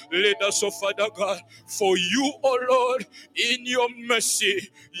God. Lead us, O Father God. For you, O Lord, in your mercy,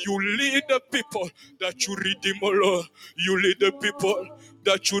 you lead the people that you redeem, O Lord. You lead the people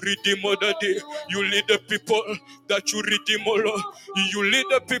that you redeem, O Daddy. You lead the people that you redeem, O Lord. You lead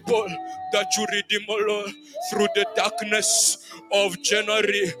the people that you redeem, O Lord, through the darkness of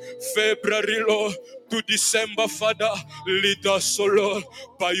January, February, Lord, to December, Father. Lead us, O Lord,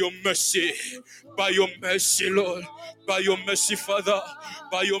 by your mercy. By your mercy, Lord. By your mercy, Father.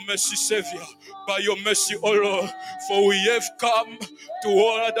 By your mercy, Savior. By your mercy, O Lord. For we have come to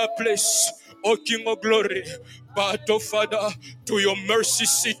all other place, O King of glory, but, O Father, to your mercy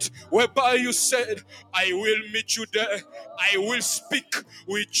seat, whereby you said, I will meet you there. I will speak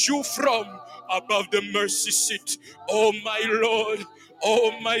with you from above the mercy seat. Oh my Lord,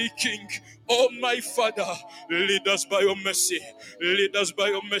 oh my King, oh my Father, lead us by your mercy. Lead us by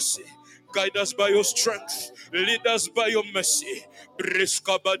your mercy. Guide us by your strength. Lead us by your mercy.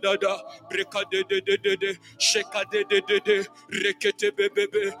 Breska badada, breka de de de de de, sheka de de de de, rekete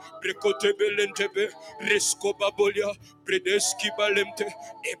bebebe, brekote belentebe, resko babolia, bredeski balemte,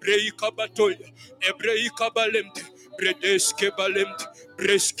 ebreika batolia, ebreika balemte, bredeske balemte,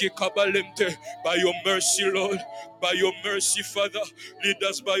 breski kabalemte. By your mercy, Lord, by your mercy, Father, lead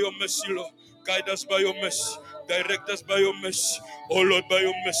us by your mercy, Lord. Guide us by your mercy. Direct us by your mercy. Oh Lord, by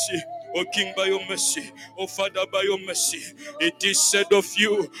your mercy. Oh King, by your mercy. Oh Father, by your mercy. It is said of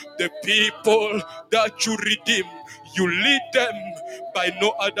you, the people that you redeem, you lead them by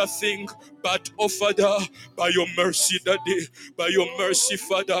no other thing but, oh Father, by your mercy that day, by your mercy,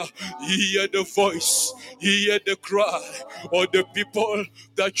 Father, hear the voice, hear the cry of the people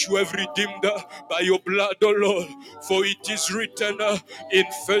that you have redeemed by your blood, O Lord. For it is written in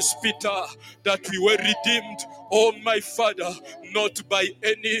First Peter that we were redeemed, oh my Father, not by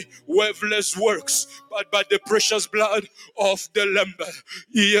any worthless works, but by the precious blood of the Lamb.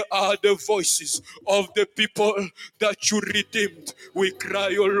 Here are the voices of the people that you redeemed. We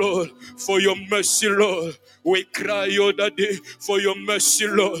cry, O Lord, for your mercy, Lord. We cry, O Daddy, for your mercy,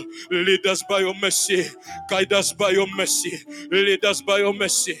 Lord. Lead us by your mercy. Guide us by your mercy. Lead us by your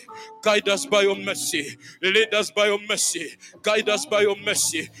mercy. Guide us by your mercy. Lead us by your mercy. Guide us by your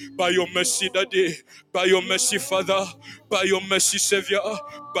mercy. By your mercy, Daddy. By your mercy, Father. By your mercy, Savior.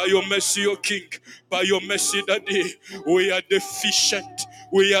 By your mercy, O King. By your mercy, Daddy. We are deficient.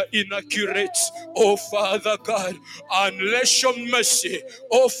 We are inaccurate. Oh, Father God. Unless your mercy,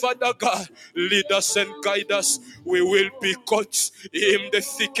 oh, Father God, lead us and guide us. We will be caught in the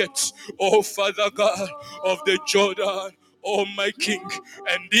thicket, oh, Father God, of the Jordan. Oh my King,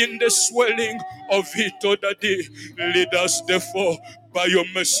 and in the swelling of it, oh Daddy, lead us therefore by your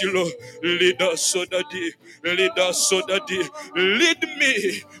mercy, Lord. Lead us, so Daddy, lead us, so Daddy, lead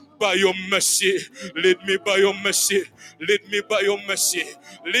me by your mercy, lead me by your mercy, lead me by your mercy,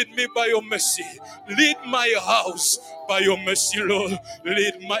 lead me by your mercy, lead my house by your mercy, Lord,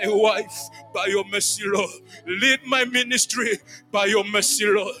 lead my wife by your mercy, Lord, lead my ministry by your mercy,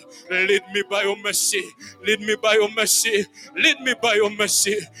 Lord, lead me by your mercy, lead me by your mercy, lead me by your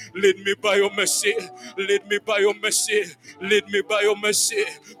mercy, lead me by your mercy, lead me by your mercy, lead me by your mercy,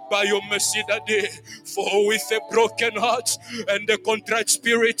 by your mercy that day. For with a broken heart and a contrite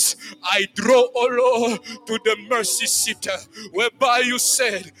spirit, I draw, O Lord, to the mercy seat, whereby you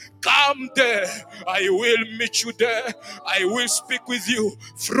said, come there, I will meet you there, I will speak with you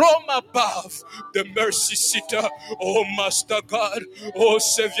from above the mercy seat. Oh Master God, oh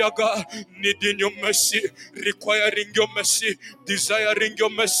Savior God, needing your mercy, requiring your mercy, desiring your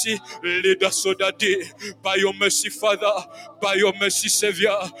mercy, lead us so that day, by your mercy, Father, by your mercy,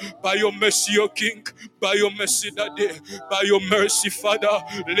 Savior, by your mercy, O King, by your mercy that day, by your mercy, Father,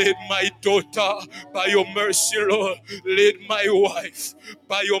 lead my daughter, by your mercy, Lord, lead my wife,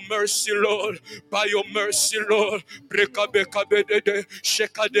 by your mercy, Lord, by your mercy, Lord, Brekabekabede,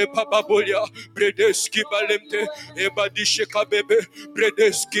 Shekade Pababolia, Bredeski Balemte, Ebadi Shekabebe,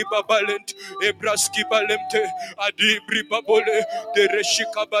 Bredeski Babalent, Ebraski Balemte, Adibri Babole,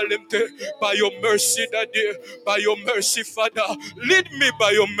 Dereshika Balemte, by your mercy, Daddy, by your mercy, Father, lead me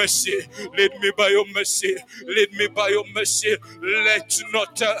by your mercy, lead me by your mercy, lead me by your mercy, let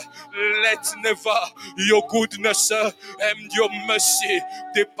not, let never your goodness and your mercy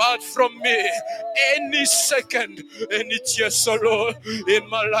depart from me any second, any tear, so Lord, in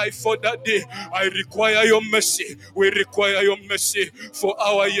my life for that day. I require your mercy. We require your mercy for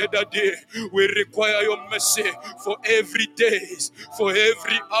our year that day. We require your mercy for every day, for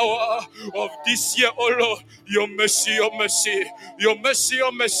every hour of this year, oh Lord. Your mercy, your mercy, your mercy,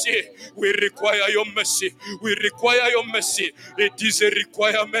 your mercy. We require your mercy. We require your mercy. It is a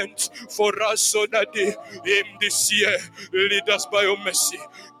requirement for us so that day in this year, lead us by your mercy.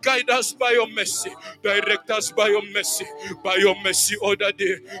 Guide us by your mercy. Direct us by your mercy, oh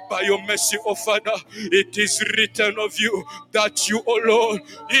Daddy, by your mercy, oh Father. It is written of you that you, oh Lord,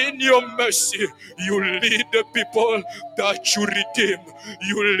 in your mercy, you lead the people that you redeem.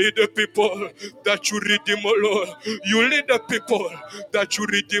 You lead the people that you redeem, oh Lord. You lead the people that you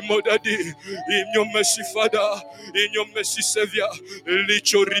redeem, oh Daddy. In your mercy, Father, in your mercy, Savior,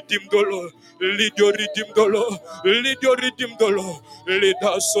 lead your redeemed, oh Lord. Lead your redeemed, oh Lord. Lead your redeemed, oh Lord. Lead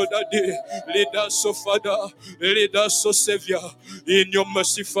us, oh Daddy. Lead us, oh Father. Lead us, oh Savior. In your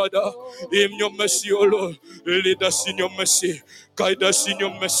mercy, Father. In your mercy, oh Lord. Lead us in your mercy. Guide us in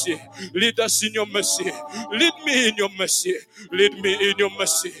your mercy. Lead us in your mercy. Lead me in your mercy. Lead me in your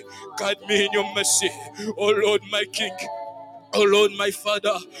mercy. Guide me in your mercy. Oh Lord, my King. Oh Lord, my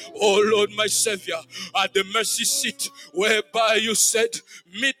Father, oh Lord, my Savior, at the mercy seat whereby you said,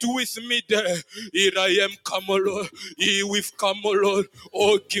 meet with me there. Here I am, come, O Lord. Here we've come, O Lord,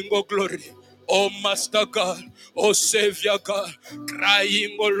 O King of glory. Oh Master God, oh Savior God,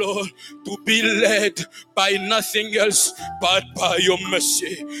 crying, oh Lord, to be led by nothing else but by your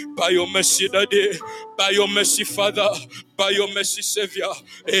mercy, Daddy, by your mercy, Father, by your mercy, Savior.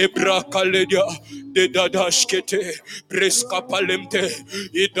 Ebra Kaledia, de Dadashkete, Breska Palemte,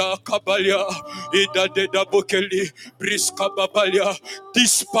 Ida Kabalia, Ida de Dabokeli, Briska Babalia.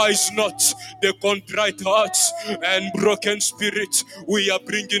 Despise not the contrite hearts and broken spirit we are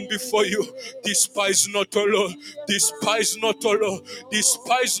bringing before you. Despise not, O Lord. Despise not, O Lord.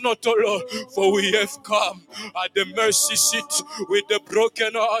 Despise not, O Lord. For we have come at the mercy seat with the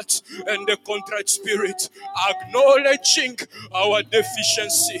broken heart and the contrite spirit, acknowledging our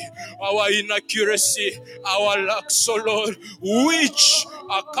deficiency, our inaccuracy, our lacks, O Lord, which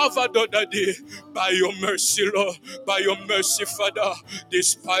are covered already by your mercy, Lord, by your mercy, Father.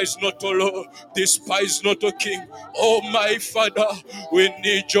 Despise not, O Lord, despise not, O King. Oh, my Father, we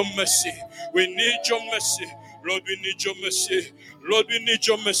need your mercy. We need your mercy. Lord, we need your mercy. Lord, we need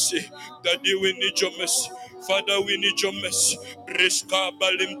your mercy. Daddy, we need your mercy. Father, we need your mercy. Breska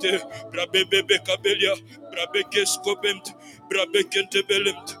balimte, brabebe kabelia, brabeke skobent, brabekente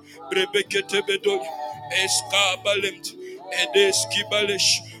belimt, brebekete bedol, eska balimt, edeski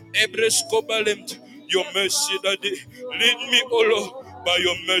balish, ebresko balimt. Your mercy, Daddy. Lead me, O Lord, by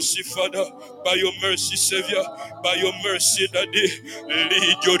your mercy, Father, by your mercy, Savior, by your mercy, Daddy.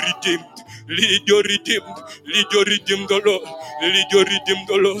 Lead your redeemed. Lead your redeemed. Lead your redeemed, O Lord. Lead your redeemed,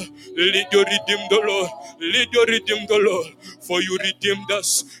 O Lord. Lead your redeemed, O Lord. Lead your redeemed, O Lord. For you redeemed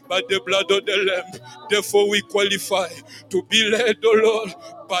us by the blood of the Lamb. Therefore we qualify to be led, O Lord,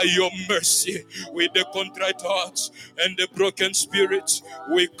 by your mercy. With the contrite hearts and the broken spirits,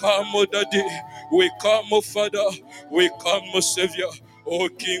 we come, O Daddy. We come, O Father. We come, O Savior. O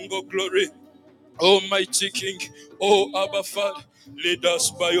King of glory. Almighty King, oh Abba Father, lead us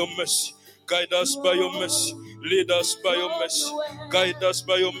by your mercy, guide us by your mercy, lead us by your mercy, guide us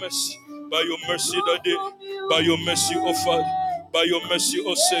by your mercy that day, by your mercy, oh Father, by your mercy,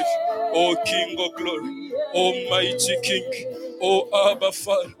 oh Savior, oh King of glory, Almighty King, oh Abba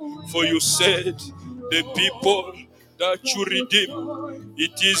Father, for you said the people that you redeem,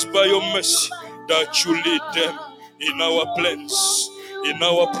 it is by your mercy that you lead them in our plans, in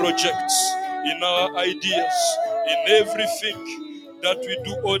our projects, in our ideas, in everything that we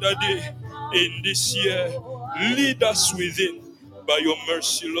do other day in this year. Lead us within by your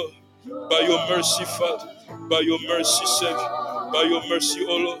mercy, Lord, by your mercy, Father, by your mercy, Savior, by your mercy,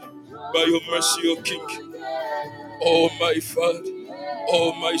 O Lord, by your mercy, O King, O my Father,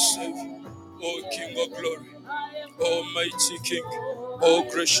 O my Savior, O King of glory, Almighty King, O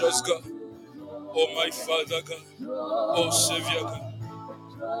gracious God, O my Father God, O Savior God,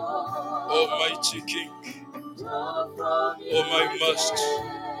 Almighty King, O my Master,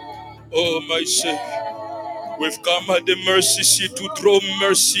 O my Savior. We've come at the mercy seat to draw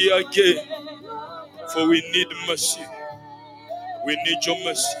mercy again, for we need mercy. We need your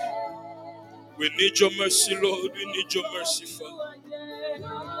mercy. We need your mercy, Lord. We need your mercy, Father.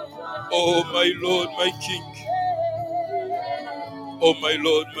 Oh, my Lord, my King. Oh, my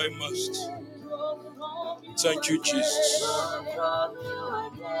Lord, my Master. Thank you, Jesus.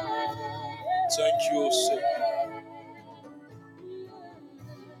 Thank you, O Savior.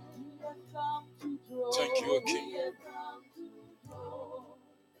 Thank you, O King.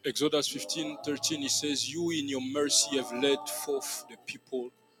 Exodus 15:13, it says, you in your mercy have led forth the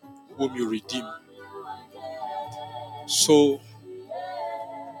people whom you redeem. So,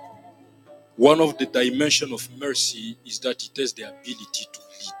 one of the dimensions of mercy is that it has the ability to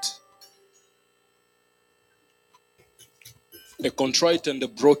lead. A contrite and a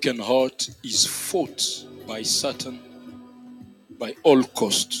broken heart is fought by Satan by all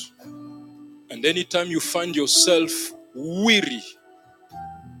costs. And anytime you find yourself weary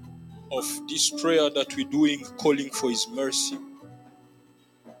of this prayer that we're doing, calling for his mercy,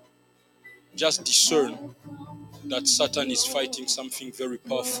 just discern that Satan is fighting something very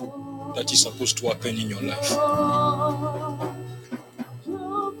powerful that is supposed to happen in your life.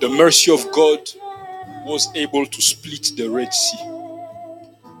 The mercy of God was able to split the Red Sea.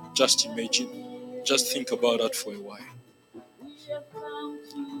 Just imagine. Just think about that for a while.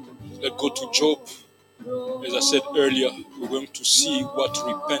 Let's go to Job. As I said earlier, we're going to see what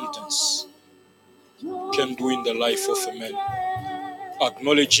repentance can do in the life of a man.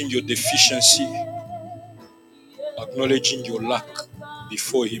 Acknowledging your deficiency, acknowledging your lack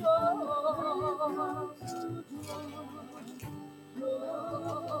before him.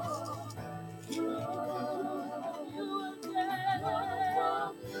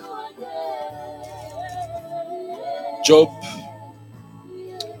 Job,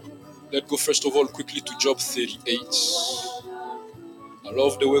 let's go first of all quickly to Job 38. I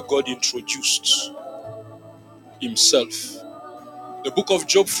love the way God introduced himself. The book of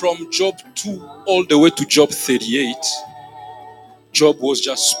Job, from Job 2 all the way to Job 38, Job was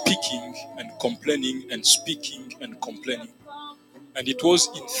just speaking and complaining and speaking and complaining. And it was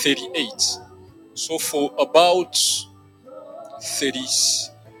in 38. So for about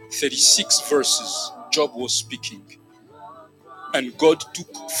 36 verses, Job was speaking. And God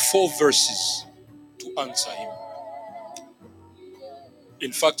took 4 verses to answer him.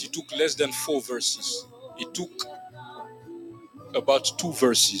 In fact, it took less than 4 verses. It took about 2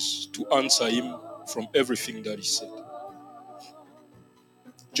 verses to answer him from everything that he said.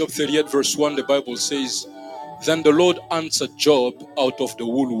 Job 38 verse 1, the Bible says, "Then the Lord answered Job out of the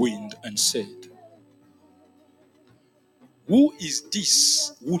whirlwind and said, who is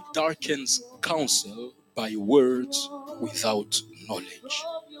this who darkens counsel by words without knowledge?"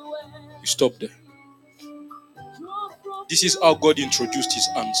 You stop there. This is how God introduced his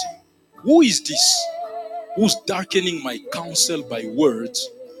answer. Who is this who's darkening my counsel by words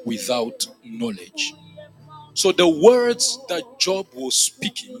without knowledge? So the words that Job was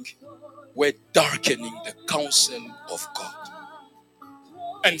speaking were darkening the counsel of God.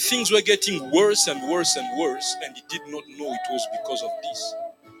 And things were getting worse and worse and worse, and he did not know it was because of this.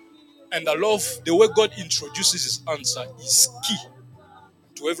 And I love the way God introduces his answer is key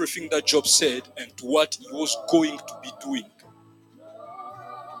to everything that Job said and to what he was going to be doing.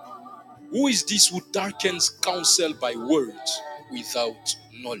 Who is this who darkens counsel by words without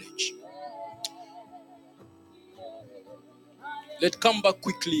knowledge? Let's come back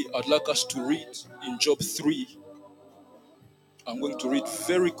quickly. I'd like us to read in Job 3. I'm going to read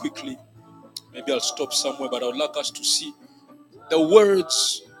very quickly. Maybe I'll stop somewhere, but I would like us to see the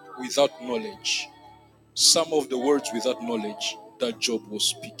words without knowledge. Some of the words without knowledge that Job was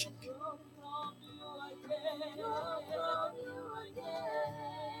speaking.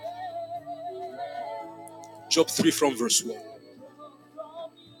 Job 3 from verse 1.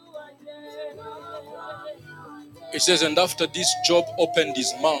 It says, "And after this Job opened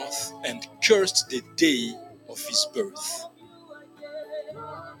his mouth and cursed the day of his birth."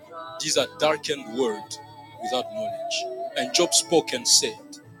 These are darkened words without knowledge. "And Job spoke and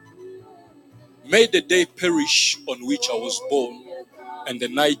said, may the day perish on which I was born, and the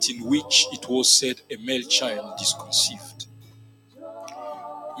night in which it was said a male child is conceived.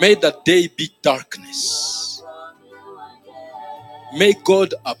 May that day be darkness. May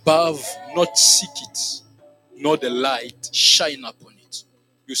God above not seek it, nor the light shine upon it."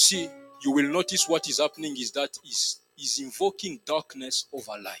 You see, you will notice what is happening is that he's invoking darkness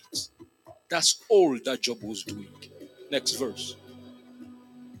over light. That's all that Job was doing. Next verse.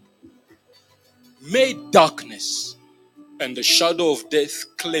 "May darkness and the shadow of death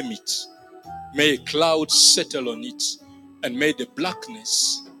claim it. May a cloud settle on it, and may the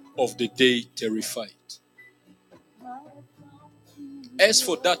blackness of the day terrify it. As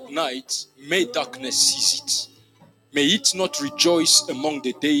for that night, may darkness seize it. May it not rejoice among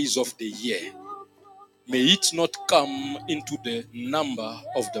the days of the year. May it not come into the number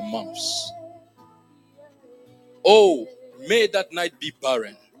of the months. Oh, may that night be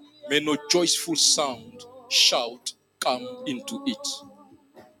barren. May no joyful shout come into it.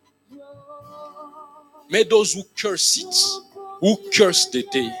 May those who curse it, who curse the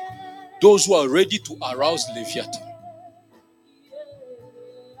day, those who are ready to arouse Leviathan,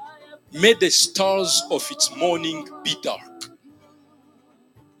 may the stars of its morning be dark.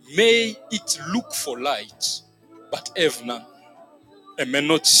 May it look for light, but have none, and may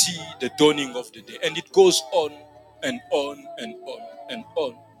not see the dawning of the day." And it goes on and on and on and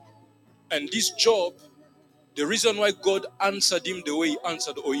on. And this Job, the reason why God answered him the way he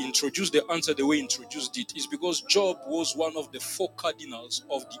answered, or he introduced the answer the way he introduced it, is because Job was one of the 4 cardinals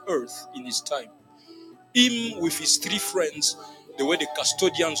of the earth in his time. Him with his 3 friends, they were the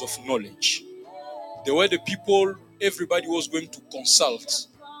custodians of knowledge. They were the people everybody was going to consult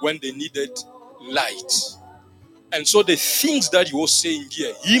when they needed light. And so the things that he was saying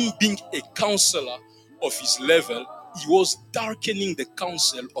here, him being a counselor of his level, he was darkening the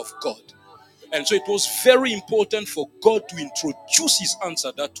counsel of God. And so it was very important for God to introduce his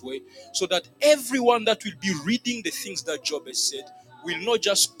answer that way, so that everyone that will be reading the things that Job has said will not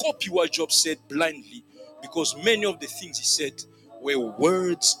just copy what Job said blindly, because many of the things he said were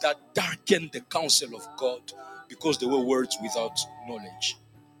words that darkened the counsel of God, because they were words without knowledge.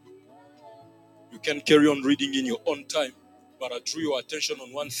 You can carry on reading in your own time, but I drew your attention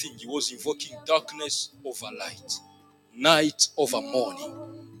on one thing. He was invoking darkness over light, night over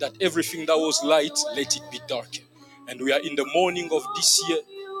morning, that everything that was light, let it be darkened. And we are in the morning of this year,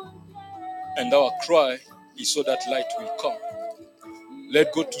 and our cry is so that light will come.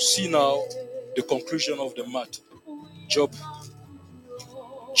 Let go to see now the conclusion of the matter. Job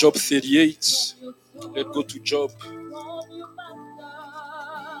 38. Let's go to Job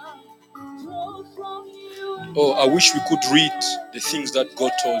Oh, I wish we could read the things that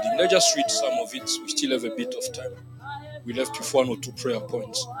God told him. Let's just read some of it. We still have a bit of time. We left with 1 or 2 prayer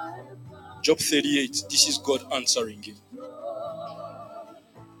points. Job 38, this is God answering him.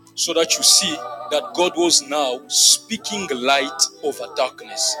 So that you see that God was now speaking light over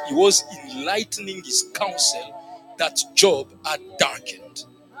darkness. He was enlightening his counsel that Job had darkened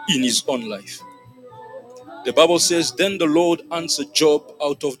in his own life. The Bible says, then the Lord answered Job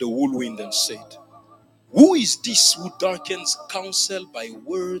out of the whirlwind and said, who is this who darkens counsel by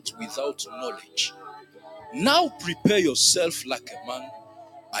words without knowledge? Now prepare yourself like a man.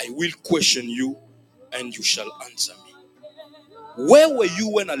 I will question you, and you shall answer me. Where were you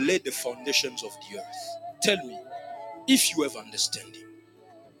when I laid the foundations of the earth? Tell me, if you have understanding.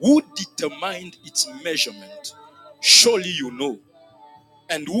 Who determined its measurement? Surely you know.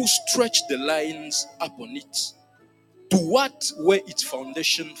 And who stretched the lines upon it? To what were its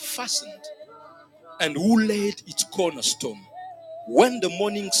foundation fastened? And who laid its cornerstone? When the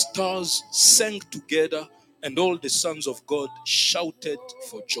morning stars sang together and all the sons of God shouted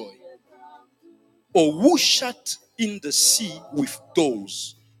for joy. Or who shut in the sea with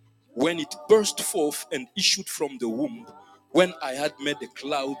doors when it burst forth and issued from the womb, when I had made the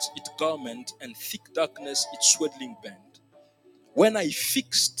clouds its garment and thick darkness its swaddling band, when I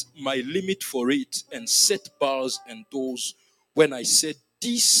fixed my limit for it and set bars and doors, when I said,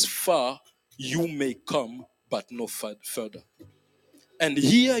 this far you may come, but no further. And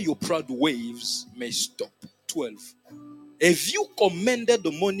here your proud waves may stop. 12. Have you commanded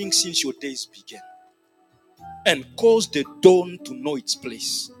the morning since your days began, and caused the dawn to know its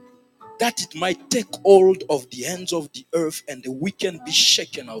place, that it might take hold of the ends of the earth and the weekend be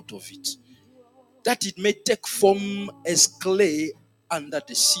shaken out of it, that it may take form as clay under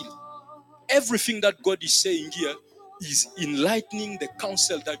the seal? Everything that God is saying here is enlightening the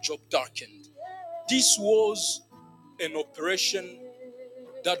counsel that Job darkened. This was an operation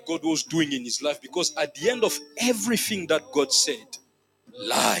that God was doing in his life, because at the end of everything that God said,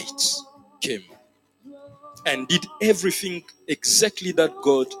 light came and did everything exactly that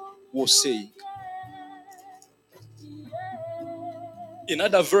God was saying. In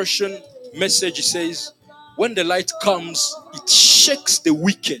other version, message says, when the light comes, it shakes the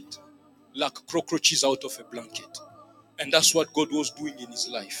wicked like cockroaches out of a blanket. And that's what God was doing in his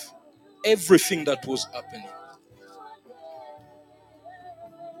life. Everything that was happening.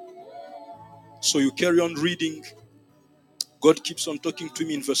 So you carry on reading. God keeps on talking to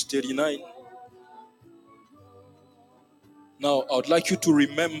him in verse 39. Now, I would like you to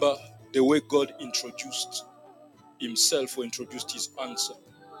remember the way God introduced himself or introduced his answer.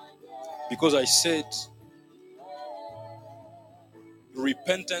 Because I said,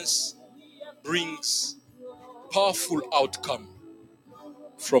 repentance brings powerful outcome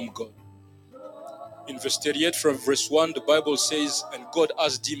from God. In verse 38 from verse 1, the Bible says, and God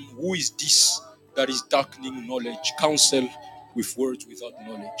asked him, who is this that is darkening knowledge, counsel with words without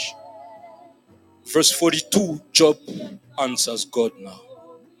knowledge? Verse 42, Job answers God now.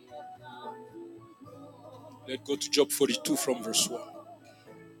 Let's go to Job 42 from verse 1.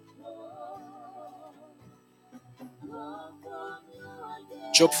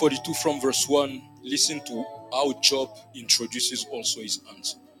 Job 42 from verse 1, listen to how Job introduces also his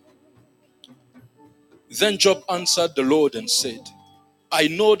answer. Then Job answered the Lord and said, I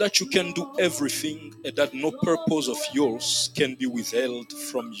know that you can do everything and that no purpose of yours can be withheld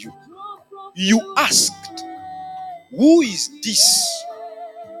from you. You asked, who is this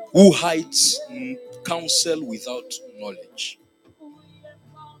who hides counsel without knowledge?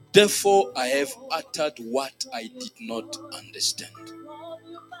 Therefore I have uttered what I did not understand.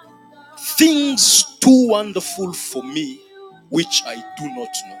 Things too wonderful for me, which I do not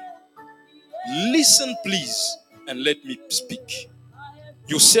know. Listen, please, and let me speak.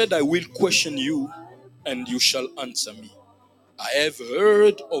 You said, I will question you, and you shall answer me. I have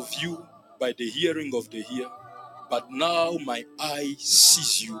heard of you by the hearing of the ear, but now my eye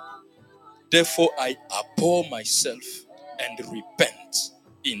sees you. Therefore I abhor myself and repent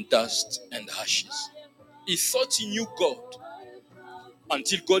in dust and ashes. He thought he knew God,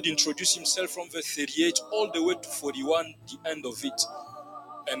 until God introduced himself from verse 38 all the way to 41, the end of it.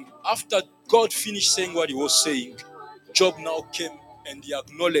 And after God finished saying what he was saying, Job now came and he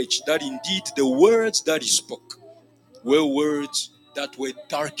acknowledged that indeed the words that he spoke were words that were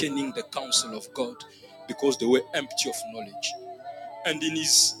darkening the counsel of God, because they were empty of knowledge. And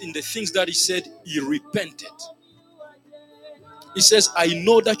in the things that he said, he repented. He says, I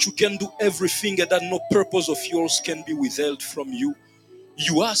know that you can do everything and that no purpose of yours can be withheld from you.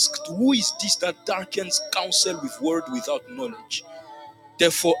 You asked, who is this that darkens counsel with word without knowledge?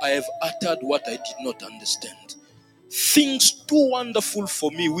 Therefore, I have uttered what I did not understand. Things too wonderful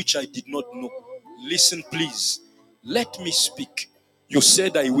for me which I did not know. Listen, please. Let me speak. You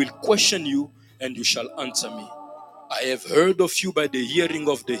said, I will question you and you shall answer me. I have heard of you by the hearing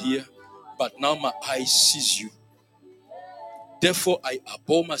of the ear, but now my eye sees you. Therefore, I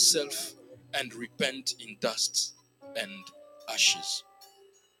abhor myself and repent in dust and ashes.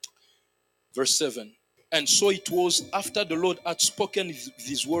 Verse 7. And so it was after the Lord had spoken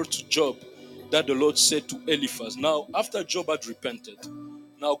these words to Job that the Lord said to Eliphaz. Now, after Job had repented,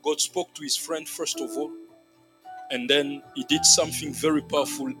 now God spoke to his friend first of all, and then he did something very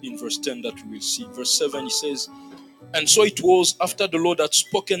powerful in verse 10 that we will see. Verse 7, he says, and so it was after the Lord had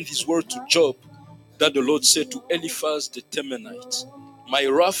spoken this word to Job that the Lord said to Eliphaz the Temanite, my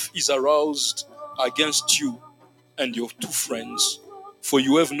wrath is aroused against you and your two friends, for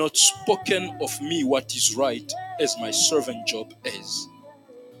you have not spoken of me what is right, as my servant Job is.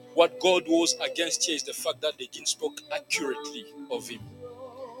 What God was against here is the fact that they didn't speak accurately of him.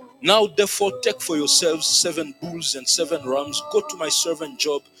 Now therefore take for yourselves 7 bulls and 7 rams, go to my servant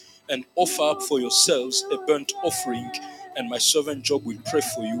Job and offer up for yourselves a burnt offering, and my servant Job will pray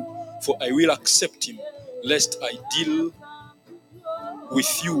for you, for I will accept him, lest I deal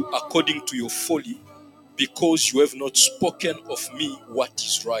with you according to your folly, because you have not spoken of me what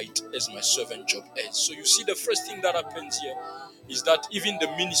is right, as my servant Job is. So you see, the first thing that happens here is that even the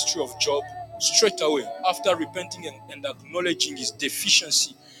ministry of Job, straight away, after repenting and acknowledging his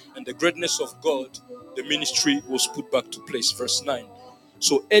deficiency and the greatness of God, the ministry was put back to place. Verse 9.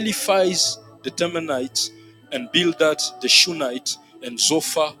 So Eliphaz the Temanite, and Bildad the Shunite, and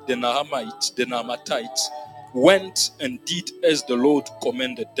Zophar the Naamatite, went and did as the Lord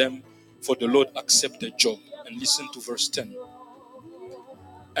commanded them, for the Lord accepted Job. And listen to verse 10.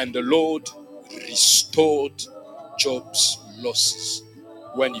 And the Lord restored Job's losses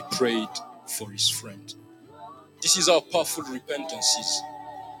when he prayed for his friend. This is how powerful repentance is.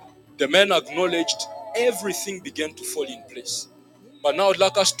 The man acknowledged, everything began to fall in place. But now I'd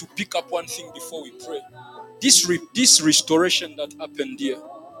like us to pick up one thing before we pray. This restoration that happened here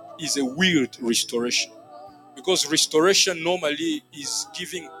is a weird restoration. Because restoration normally is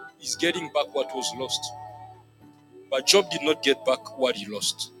getting back what was lost. But Job did not get back what he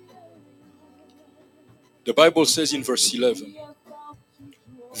lost. The Bible says in verse 11,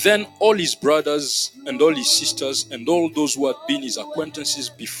 then all his brothers and all his sisters and all those who had been his acquaintances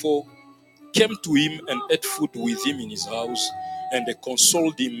before came to him and ate food with him in his house, and they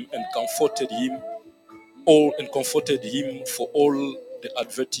consoled him and comforted him for all the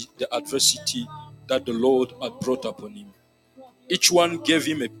adversity that the Lord had brought upon him. Each one gave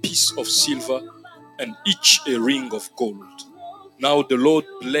him a piece of silver and each a ring of gold. Now the Lord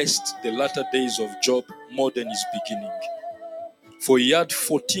blessed the latter days of Job more than his beginning. For he had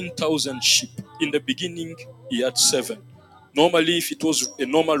 14,000 sheep. In the beginning, he had 7. Normally, if it was a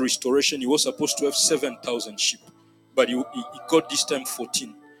normal restoration, he was supposed to have 7,000 sheep. But he got this time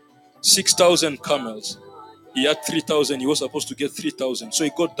 14. 6,000 camels. He had 3,000. He was supposed to get 3,000. So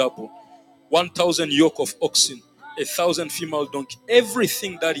he got double. 1,000 yoke of oxen. 1,000 female donkey.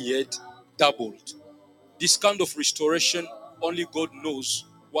 Everything that he had doubled. This kind of restoration, only God knows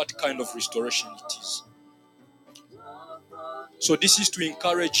what kind of restoration it is. So this is to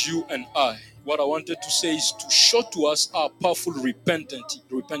encourage you and I. What I wanted to say is to show to us how powerful repentance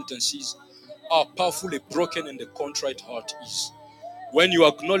is, how powerful a broken and a contrite heart is. When you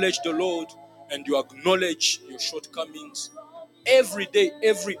acknowledge the Lord and you acknowledge your shortcomings, every day,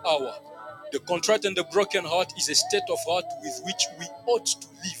 every hour, the contrite and the broken heart is a state of heart with which we ought to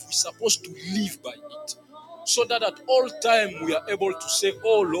live. We're supposed to live by it. So that at all time we are able to say,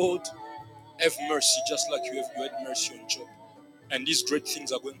 oh Lord, have mercy, just like you had mercy on Job. And these great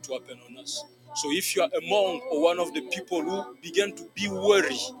things are going to happen on us. So if you are among or one of the people who begin to be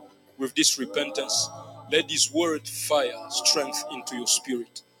weary with this repentance, let this word fire strength into your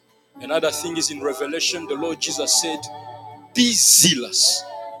spirit. Another thing is in Revelation, the Lord Jesus said, be zealous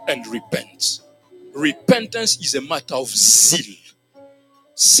and repent. Repentance is a matter of zeal.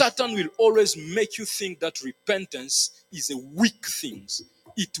 Satan will always make you think that repentance is a weak thing.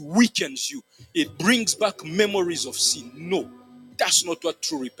 It weakens you. It brings back memories of sin. No, that's not what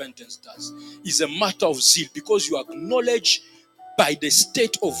true repentance does. It's a matter of zeal, because you acknowledge by the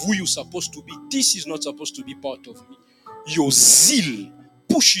state of who you're supposed to be. This is not supposed to be part of me. Your zeal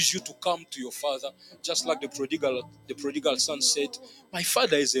pushes you to come to your father, just like the prodigal son said, my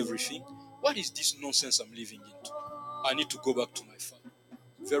father is everything. What is this nonsense I'm living into? I need to go back to my father.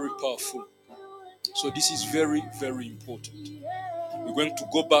 Very powerful. So this is very, very important. We're going to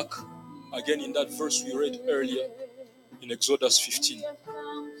go back again in that verse we read earlier. in Exodus 15.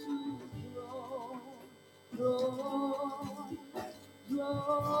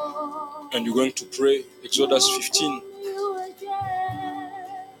 And you're going to pray Exodus 15,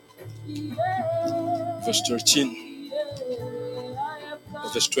 verse 13,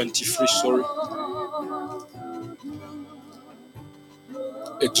 verse 23, sorry.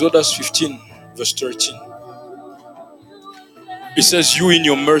 Exodus 15, verse 13. It says, you in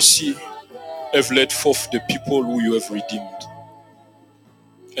your mercy have led forth the people who you have redeemed,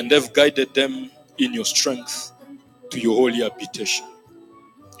 and have guided them in your strength to your holy habitation.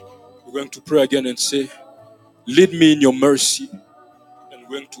 We're going to pray again and say, lead me in your mercy, and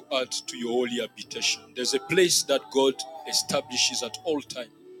we're going to add to your holy habitation. There's a place that God establishes at all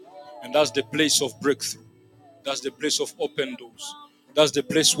times, and that's the place of breakthrough. That's the place of open doors. That's the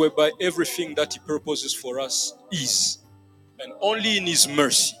place whereby everything that He purposes for us is. And only in His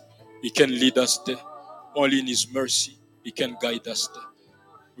mercy He can lead us there. Only in His mercy He can guide us there.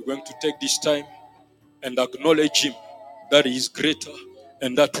 We're going to take this time and acknowledge Him that He is greater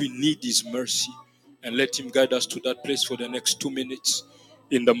and that we need His mercy, and let Him guide us to that place for the next 2 minutes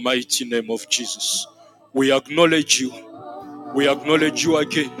in the mighty name of Jesus. We acknowledge You. We acknowledge You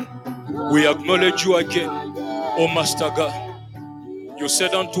again. We acknowledge You again, O Master God. You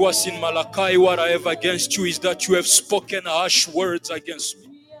said unto us in Malachi, what I have against you is that you have spoken harsh words against me.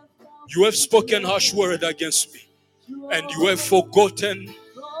 You have spoken harsh words against me, and you have forgotten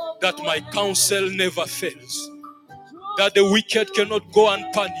that my counsel never fails, that the wicked cannot go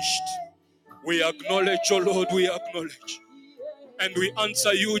unpunished. We acknowledge, oh Lord, we acknowledge. And we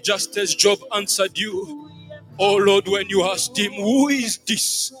answer You just as Job answered You, oh Lord, when you asked him, who is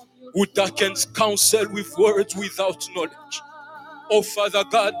this who darkens counsel with words without knowledge? Oh Father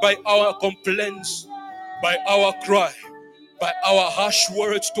God, by our complaints, by our cry, by our harsh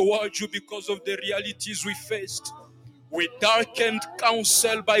words towards You because of the realities we faced, we darkened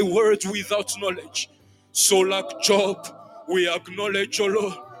counsel by words without knowledge. So like Job, we acknowledge, O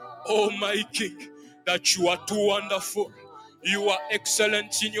Lord, oh my King, that You are too wonderful. You are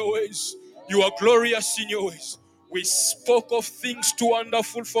excellent in Your ways. You are glorious in Your ways. We spoke of things too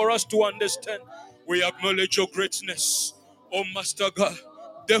wonderful for us to understand. We acknowledge Your greatness, oh Master God.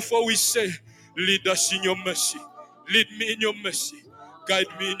 Therefore we say, lead us in Your mercy. Lead me in Your mercy. Guide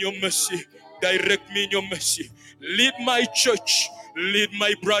me in Your mercy. Direct me in Your mercy. Lead my church. Lead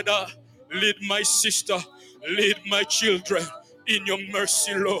my brother. Lead my sister. Lead my children in Your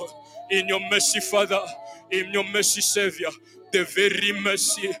mercy, Lord. In Your mercy, Father. In Your mercy, Savior. The very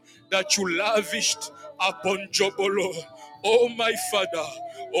mercy that You lavished upon Job, O Lord. Oh my Father.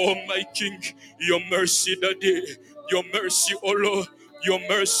 Oh my King. Your mercy, Daddy. Your mercy, O Lord. Your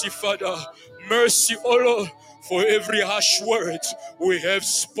mercy, Father. Mercy, O Lord, for every harsh word we have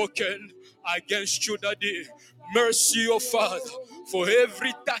spoken against You, Daddy. Mercy, O Father, for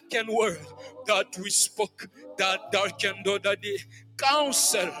every darkened word that we spoke, that darkened, O Daddy.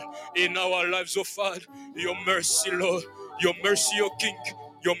 Counsel in our lives, O Father. Your mercy, Lord. Your mercy, O King.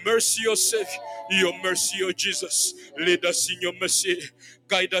 Your mercy, O Savior. Your mercy, O Jesus. Lead us in Your mercy.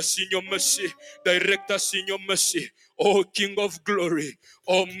 Guide us in Your mercy. Direct us in Your mercy. O King of glory.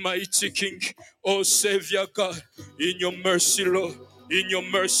 Almighty King. O Savior God. In Your mercy, Lord. In Your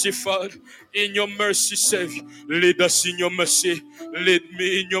mercy, Father. In Your mercy, Savior. Lead us in Your mercy. Lead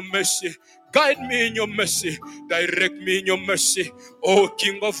me in Your mercy. Guide me in Your mercy. Direct me in Your mercy. O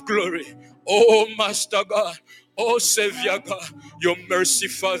King of glory. O Master God. Oh, Savior God, Your mercy,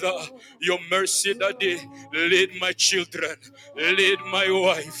 Father, Your mercy, Daddy. Lead my children, lead my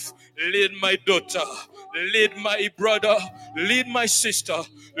wife, lead my daughter, lead my brother, lead my sister,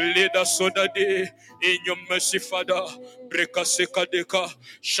 lead us, oh Daddy, in Your mercy, Father. Breka sekadeka,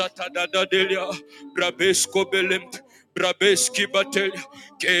 shata dadadelia, brabesko belemp, brabeski batelia,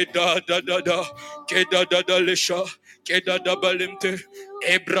 keda dadada, keda dadalesha, keda dabalemte,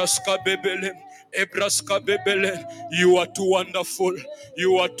 ebraska bebelem. Ebraska Bebele, You are too wonderful,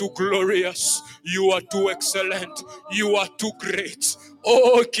 You are too glorious, You are too excellent, You are too great.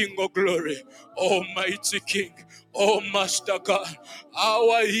 Oh King of glory, Almighty King, oh Master God,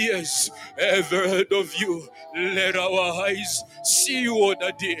 our ears have heard of You. Let our eyes see You, O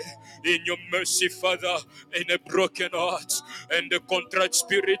Daddy. In Your mercy, Father, in a broken heart and a contrite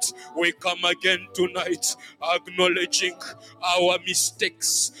spirit, we come again tonight, acknowledging our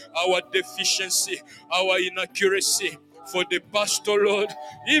mistakes, our deficiency, our inaccuracy for the past, oh Lord,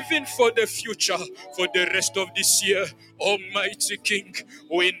 even for the future, for the rest of this year. Almighty King,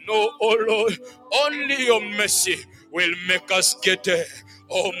 we know, oh Lord, only Your mercy will make us get there.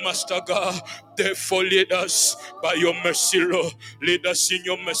 Oh Master God, Therefore, lead us by your mercy, Lord. Lead us in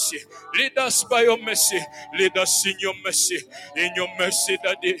your mercy. Lead us by your mercy. Lead us in your mercy. In your mercy,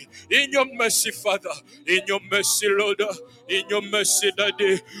 Daddy. In your mercy, Father. In your mercy, Lord. In your mercy,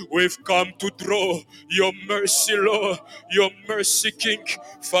 Daddy. We've come to draw your mercy, Lord. Your mercy, King.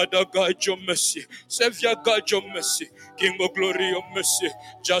 Father, God, your mercy. Savior, God, your mercy. King of glory, your mercy.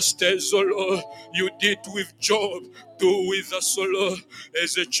 Just as, oh Lord, you did with Job. Do with us, O Lord,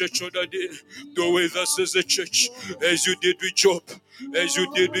 as a church, O Daddy. Do with us as a church, as you did with Job. As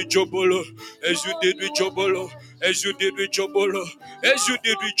you did with Job, O Lord. As you did with Job, O Lord. As you did with Job, O Lord. As you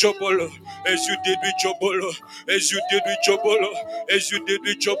did with Job, O Lord. As you did with Job, O Lord. As you did with Job, O Lord. As you did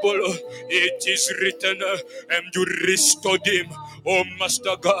with Job, O Lord. It is written, and you restored him. Oh,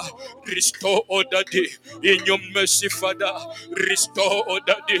 Master God, restore, oh Daddy, in your mercy, Father. Restore, oh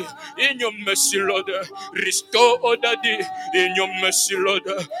Daddy, in your mercy, Lord. Restore, oh Daddy, in your mercy, Lord.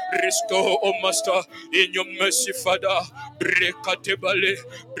 Restore, oh Master, in your mercy, Father. Brekatebale,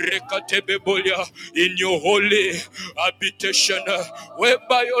 brekatebebolia, in your holy habitation,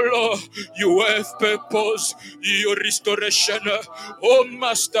 whereby, oh Lord, you have purpose, your restoration. Oh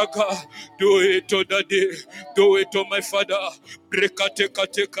Master God, do it, oh Daddy, do it, oh my Father.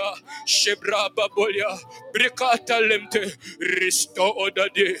 Brekateka, Shebra Babolia, Brekata Lemte, restore, oh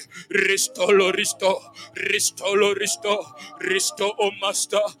Daddy, restore, Lord, restore, restore, Lord, restore, restore, oh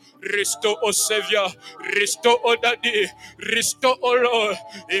Master, restore, oh Savior, restore, oh Daddy, restore, oh Lord,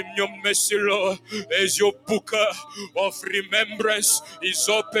 in your mercy, Lord, as your book of remembrance is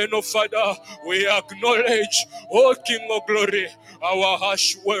open, oh Father, we acknowledge, oh King of glory, our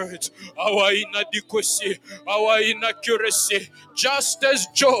harsh words, our inadequacy, our inaccuracy, just as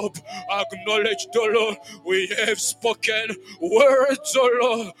Job acknowledged, oh Lord, we have spoken words, oh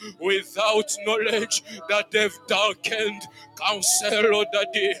Lord, without knowledge that have darkened counsel, oh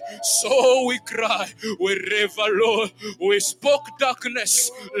Daddy. So we cry wherever, Lord, we spoke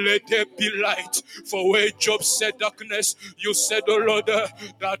darkness, let there be light. For where Job said darkness, you said, oh Lord,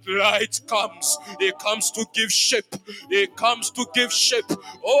 that light comes. It comes to give shape. It comes to give shape.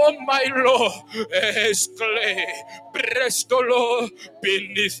 Oh my Lord, as clay, pressed, oh Lord,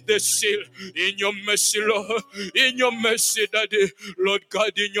 beneath the seal. In your mercy, Lord, in your mercy, Daddy, Lord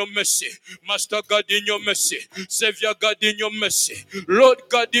God, in your mercy, Master God, in your mercy, Savior God, in your mercy, Lord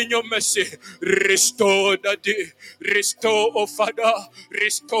God, in your mercy, restore, Daddy, restore, oh Father,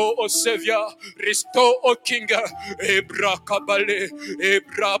 restore, oh Savior, restore, oh King, Ebra Kabale,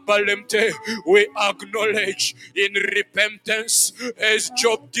 Ebra Balemte, we acknowledge in repentance as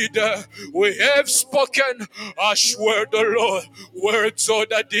Job did, we have spoken harsh word, oh Lord, words, oh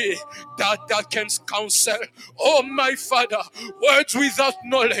Daddy, that can counsel, oh my Father, words without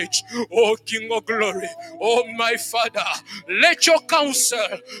knowledge, oh King of glory, oh my Father, let your counsel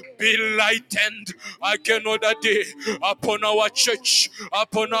be lightened again, oh Daddy, upon our church,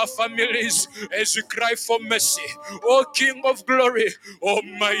 upon our families, as we cry for mercy, oh King of glory,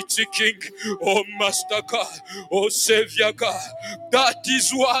 Almighty King, oh Master God, oh Savior God, that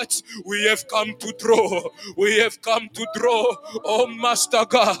is what we have come to draw. We have come to draw, oh Master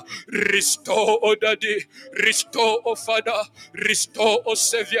God, restore, oh Daddy, restore, oh Father, restore, oh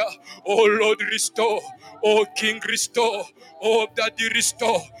Savior, oh Lord, restore, oh King, restore, oh Daddy,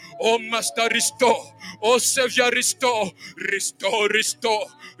 restore, oh Master, restore, oh Savior, restore, restore, restore,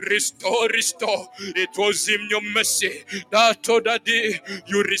 restore, restore. It was in your mercy that, oh Daddy,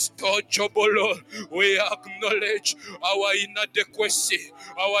 you restored Job, oh Lord. We acknowledge our inadequacy,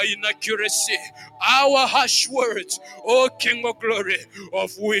 our inaccuracy, our harsh words, O King of glory,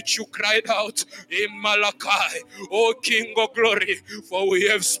 of which you cried out in Malachi, O King of glory, for we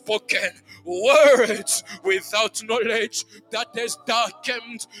have spoken words without knowledge that has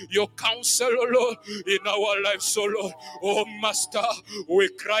darkened your counsel, O Lord, in our lives, O Lord. Oh Master, we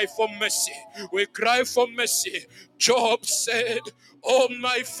cry for mercy. We cry for mercy. Job said, oh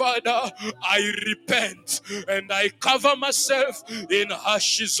my Father, I repent and I cover myself in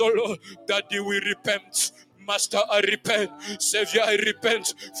ashes, oh Lord, that you will repent. Master, I repent. Savior, I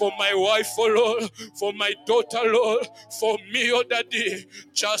repent for my wife, oh Lord, for my daughter, Lord, for me, oh Daddy,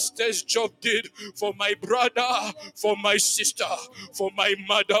 just as Job did, for my brother, for my sister, for my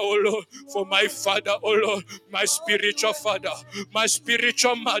mother, oh Lord, for my father, oh Lord, my spiritual father, my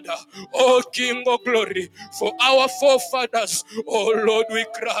spiritual mother, oh King of glory, for our forefathers, oh Lord, we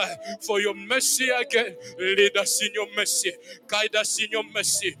cry for your mercy again. Lead us in your mercy, guide us in your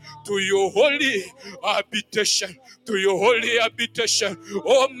mercy to your holy habitation. habitation, to your holy habitation,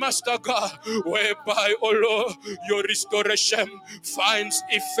 oh Master God, whereby, oh Lord, your restoration finds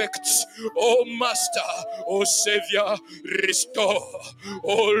effects, oh Master, oh Savior, restore,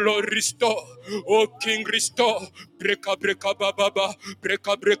 oh Lord, restore, oh King, restore, breka bababa,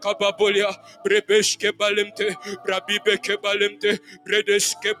 breka babolia, brebeshke balemte, brabibeke balemte,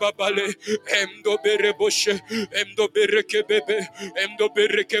 bredeske babale, emdo bereboshe, emdo bereke bebe, emdo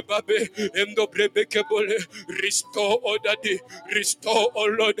bereke babe, emdo brebeke bole, restore, oh Daddy, restore,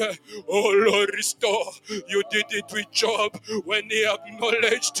 oh Lord, restore. You did it with Job when he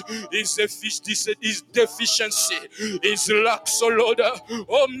acknowledged his deficiency, his lacks, oh Lord.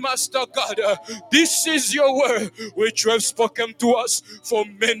 Oh Master God, this is your word which you have spoken to us for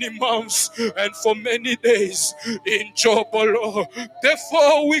many months and for many days in Job, oh Lord.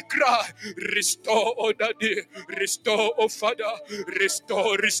 Therefore we cry, restore, oh Daddy, restore, oh Father,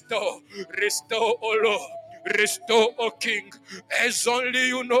 restore, oh Lord. Restore, O King, as only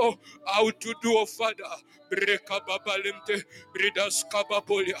you know how to do, O Father. Breka babalemte, bridas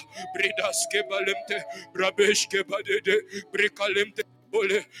kababolia, bridas kebalemte, brabesh kebadede, brekalemte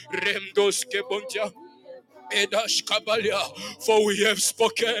bole, remdos kebontia. For we have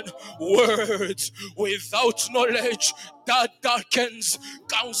spoken words without knowledge that darkens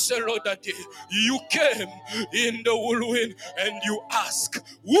counsel, Lord, that you came in the whirlwind and you ask,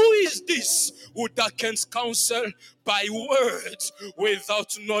 who is this who darkens counsel by words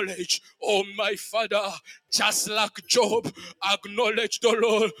without knowledge? Oh my Father, just like Job acknowledged the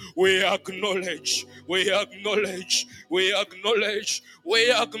Lord, we acknowledge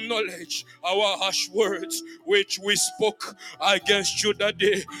our harsh words which we spoke against you that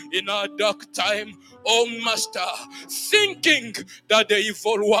day in our dark time, oh Master, thinking that the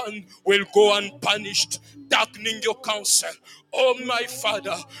evil one will go unpunished, darkening your counsel. Oh my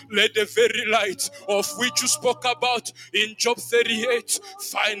Father, let the very light of which you spoke about in Job 38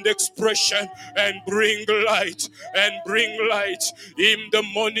 find expression and bring light in the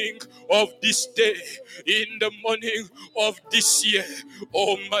morning of this day, in the morning of this year.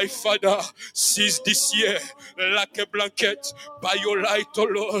 Oh my Father, seize this year like a blanket by your light, oh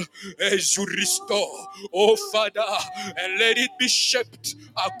Lord, as you restore, oh Father, and let it be shaped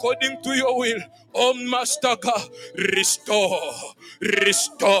according to your will. Oh Master God, restore.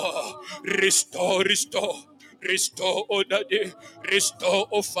 Restore, oh Daddy, restore,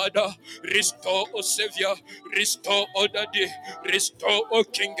 oh Father, restore, oh Savior, restore, oh Daddy, restore, oh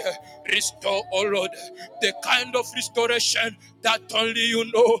King, restore, oh Lord, the kind of restoration that only you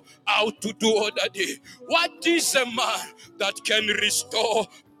know how to do, oh Daddy. What is a man that can restore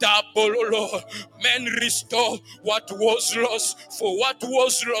double, oh Lord? Men restore what was lost for what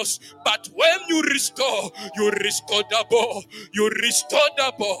was lost, but when you restore double, you restore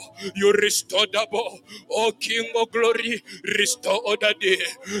double. Oh King of glory, restore, oh Daddy,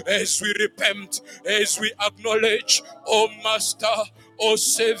 as we repent, as we acknowledge, oh Master, oh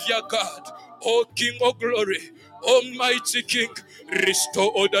Savior God, oh King of glory, Almighty King,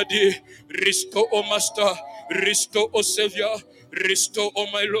 restore, oh Daddy, restore, oh Master, restore, oh Savior, restore, oh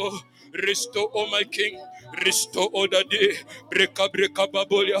my Lord, restore, oh my King, restore, oh Daddy, breka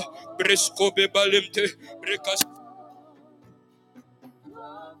babolia, bresco bebalemte, breka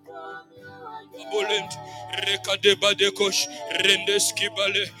Bolent, Rekadeba de Kosh,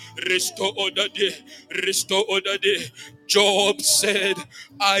 Rendeskibale, restore order day. Job said,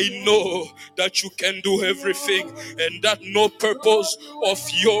 I know that you can do everything and that no purpose of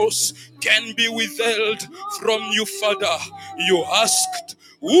yours can be withheld from you, Father. You asked,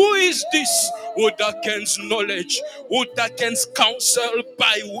 who is this who darkens knowledge, who darkens counsel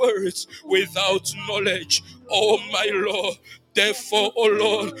by words without knowledge? Oh my Lord, therefore, O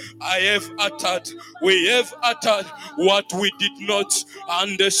Lord, we have uttered what we did not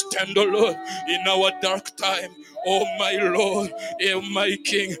understand, O Lord, in our dark time. Oh my Lord, oh my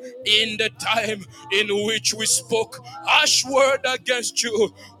King, in the time in which we spoke harsh word against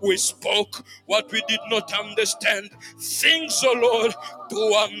you, we spoke what we did not understand. Things, oh Lord, too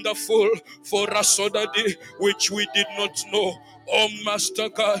wonderful for us, O Daddy, which we did not know. Oh Master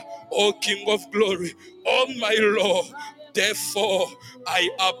God, oh King of glory, oh my Lord, therefore I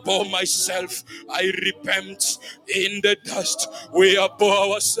abhor myself, I repent in the dust. We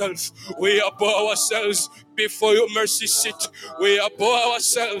abhor ourselves before your mercy seat. We abhor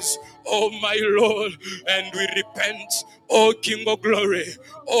ourselves, oh my Lord, and we repent, oh King of glory,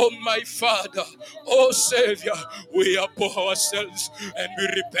 oh my Father, oh Savior. We abhor ourselves and we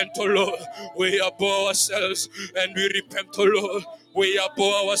repent, oh Lord. We abhor ourselves and we repent, oh Lord. We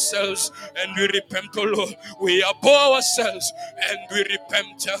abhor ourselves and we repent, oh Lord. We abhor ourselves and we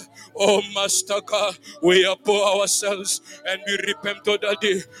repent. Oh Master God, we abhor ourselves and we repent, oh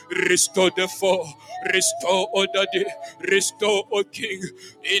Daddy. Restore the four. Restore, oh Daddy. Restore, oh King.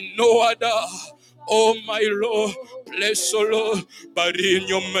 In no other. Oh my Lord, bless, oh Lord, but in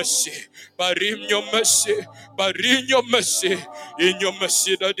your mercy, but in your mercy, but in your mercy, in your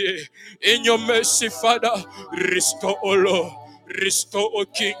mercy, Daddy, in your mercy, Father, restore, oh Lord. Restore, O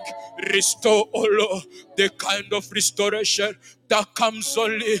King, restore, O Lord, the kind of restoration that comes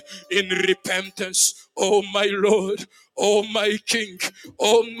only in repentance. Oh my Lord, oh my King,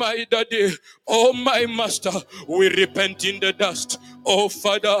 oh my Daddy, oh my Master, we repent in the dust, oh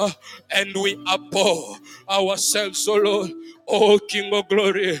Father, and we abhor ourselves, oh Lord, oh King of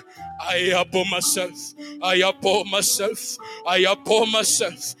glory. I abhor myself. I abhor myself. I abhor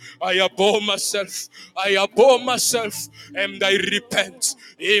myself. I abhor myself. I abhor myself. And I repent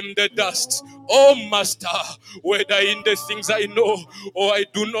in the dust. Oh Master, whether in the things I know or I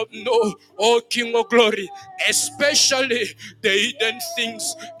do not know, oh King of glory, especially the hidden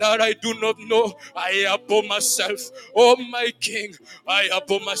things that I do not know, I abhor myself. Oh my King, I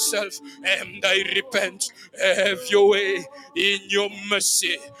abhor myself and I repent. Have your way in your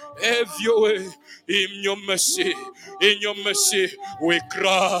mercy. Have your way in your mercy. In your mercy, we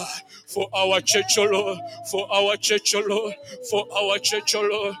cry for our church, O Lord, for our church, O Lord, for our church, O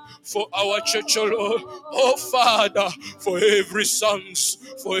Lord, for our church, O Lord. Oh Father, for every sons,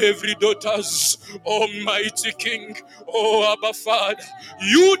 for every daughters, Almighty King, oh Abba Father,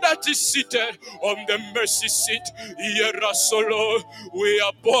 you that is seated on the mercy seat, hear us, O Lord. We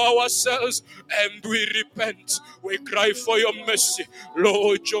abhor ourselves and we repent. We cry for your mercy,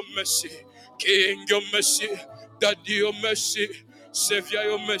 Lord, your mercy, King, your mercy, Daddy, your mercy, Savior,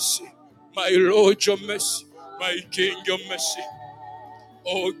 your mercy, my Lord, your mercy, my King, your mercy,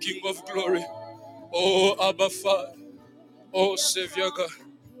 oh King of glory, oh Abba Father, oh Savior God,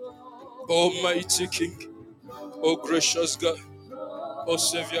 Almighty King, oh gracious God, oh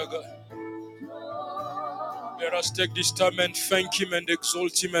Savior God. Let us take this time and thank Him and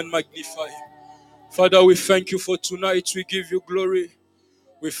exalt Him and magnify Him. Father, we thank you for tonight. We give you glory.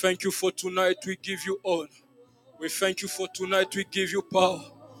 We thank you for tonight. We give you honor. We thank you for tonight. We give you power.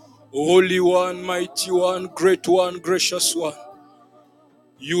 Holy One, mighty One, great One, gracious One.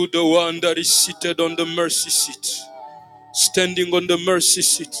 You the one that is seated on the mercy seat, standing on the mercy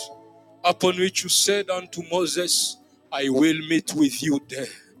seat, upon which you said unto Moses, I will meet with you there.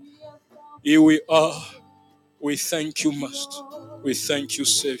 Here we are. We thank you, Master. We thank you,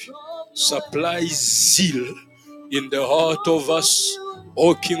 Savior. Supply zeal in the heart of us,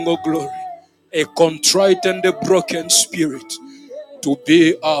 O King of glory, a contrite and a broken spirit to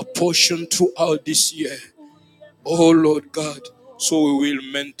be our portion throughout this year. Oh Lord God, so we will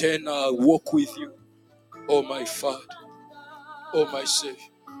maintain our walk with you, oh my Father, oh my Savior.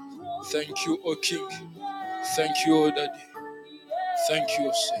 Thank you, O King. Thank you, O Daddy. Thank you,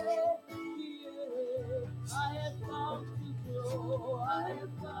 O Savior.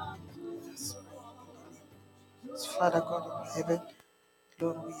 Father God of heaven,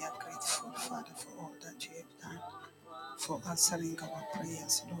 Lord, we are grateful, Father, for all that you have done, for answering our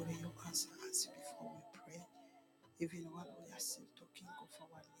prayers. Lord, you answer us before we pray. Even while we are still talking of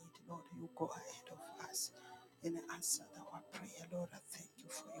our need, Lord, you go ahead of us and answer our prayer. Lord, I thank you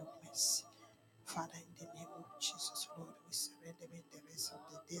for your mercy. Father, in the name of Jesus, Lord, we surrender the rest of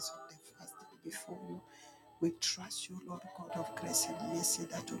the days of the fasting before you. We trust you, Lord God of grace and mercy,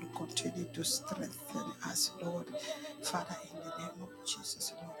 that will continue to strengthen us, Lord. Father, in the name of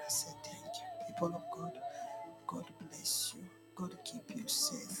Jesus, Lord, I say thank you. People of God, God bless you. God keep you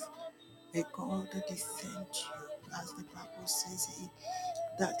safe. May God defend you. As the Bible says,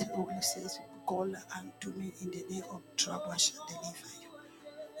 that only says, call unto me in the day of trouble, I shall deliver you.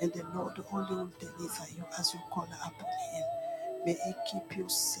 And the Lord only will deliver you as you call upon Him. May He keep you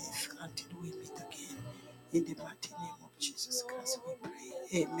safe until we meet again. In the mighty name of Jesus Christ, we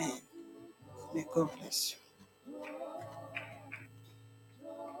pray. Amen. May God bless you.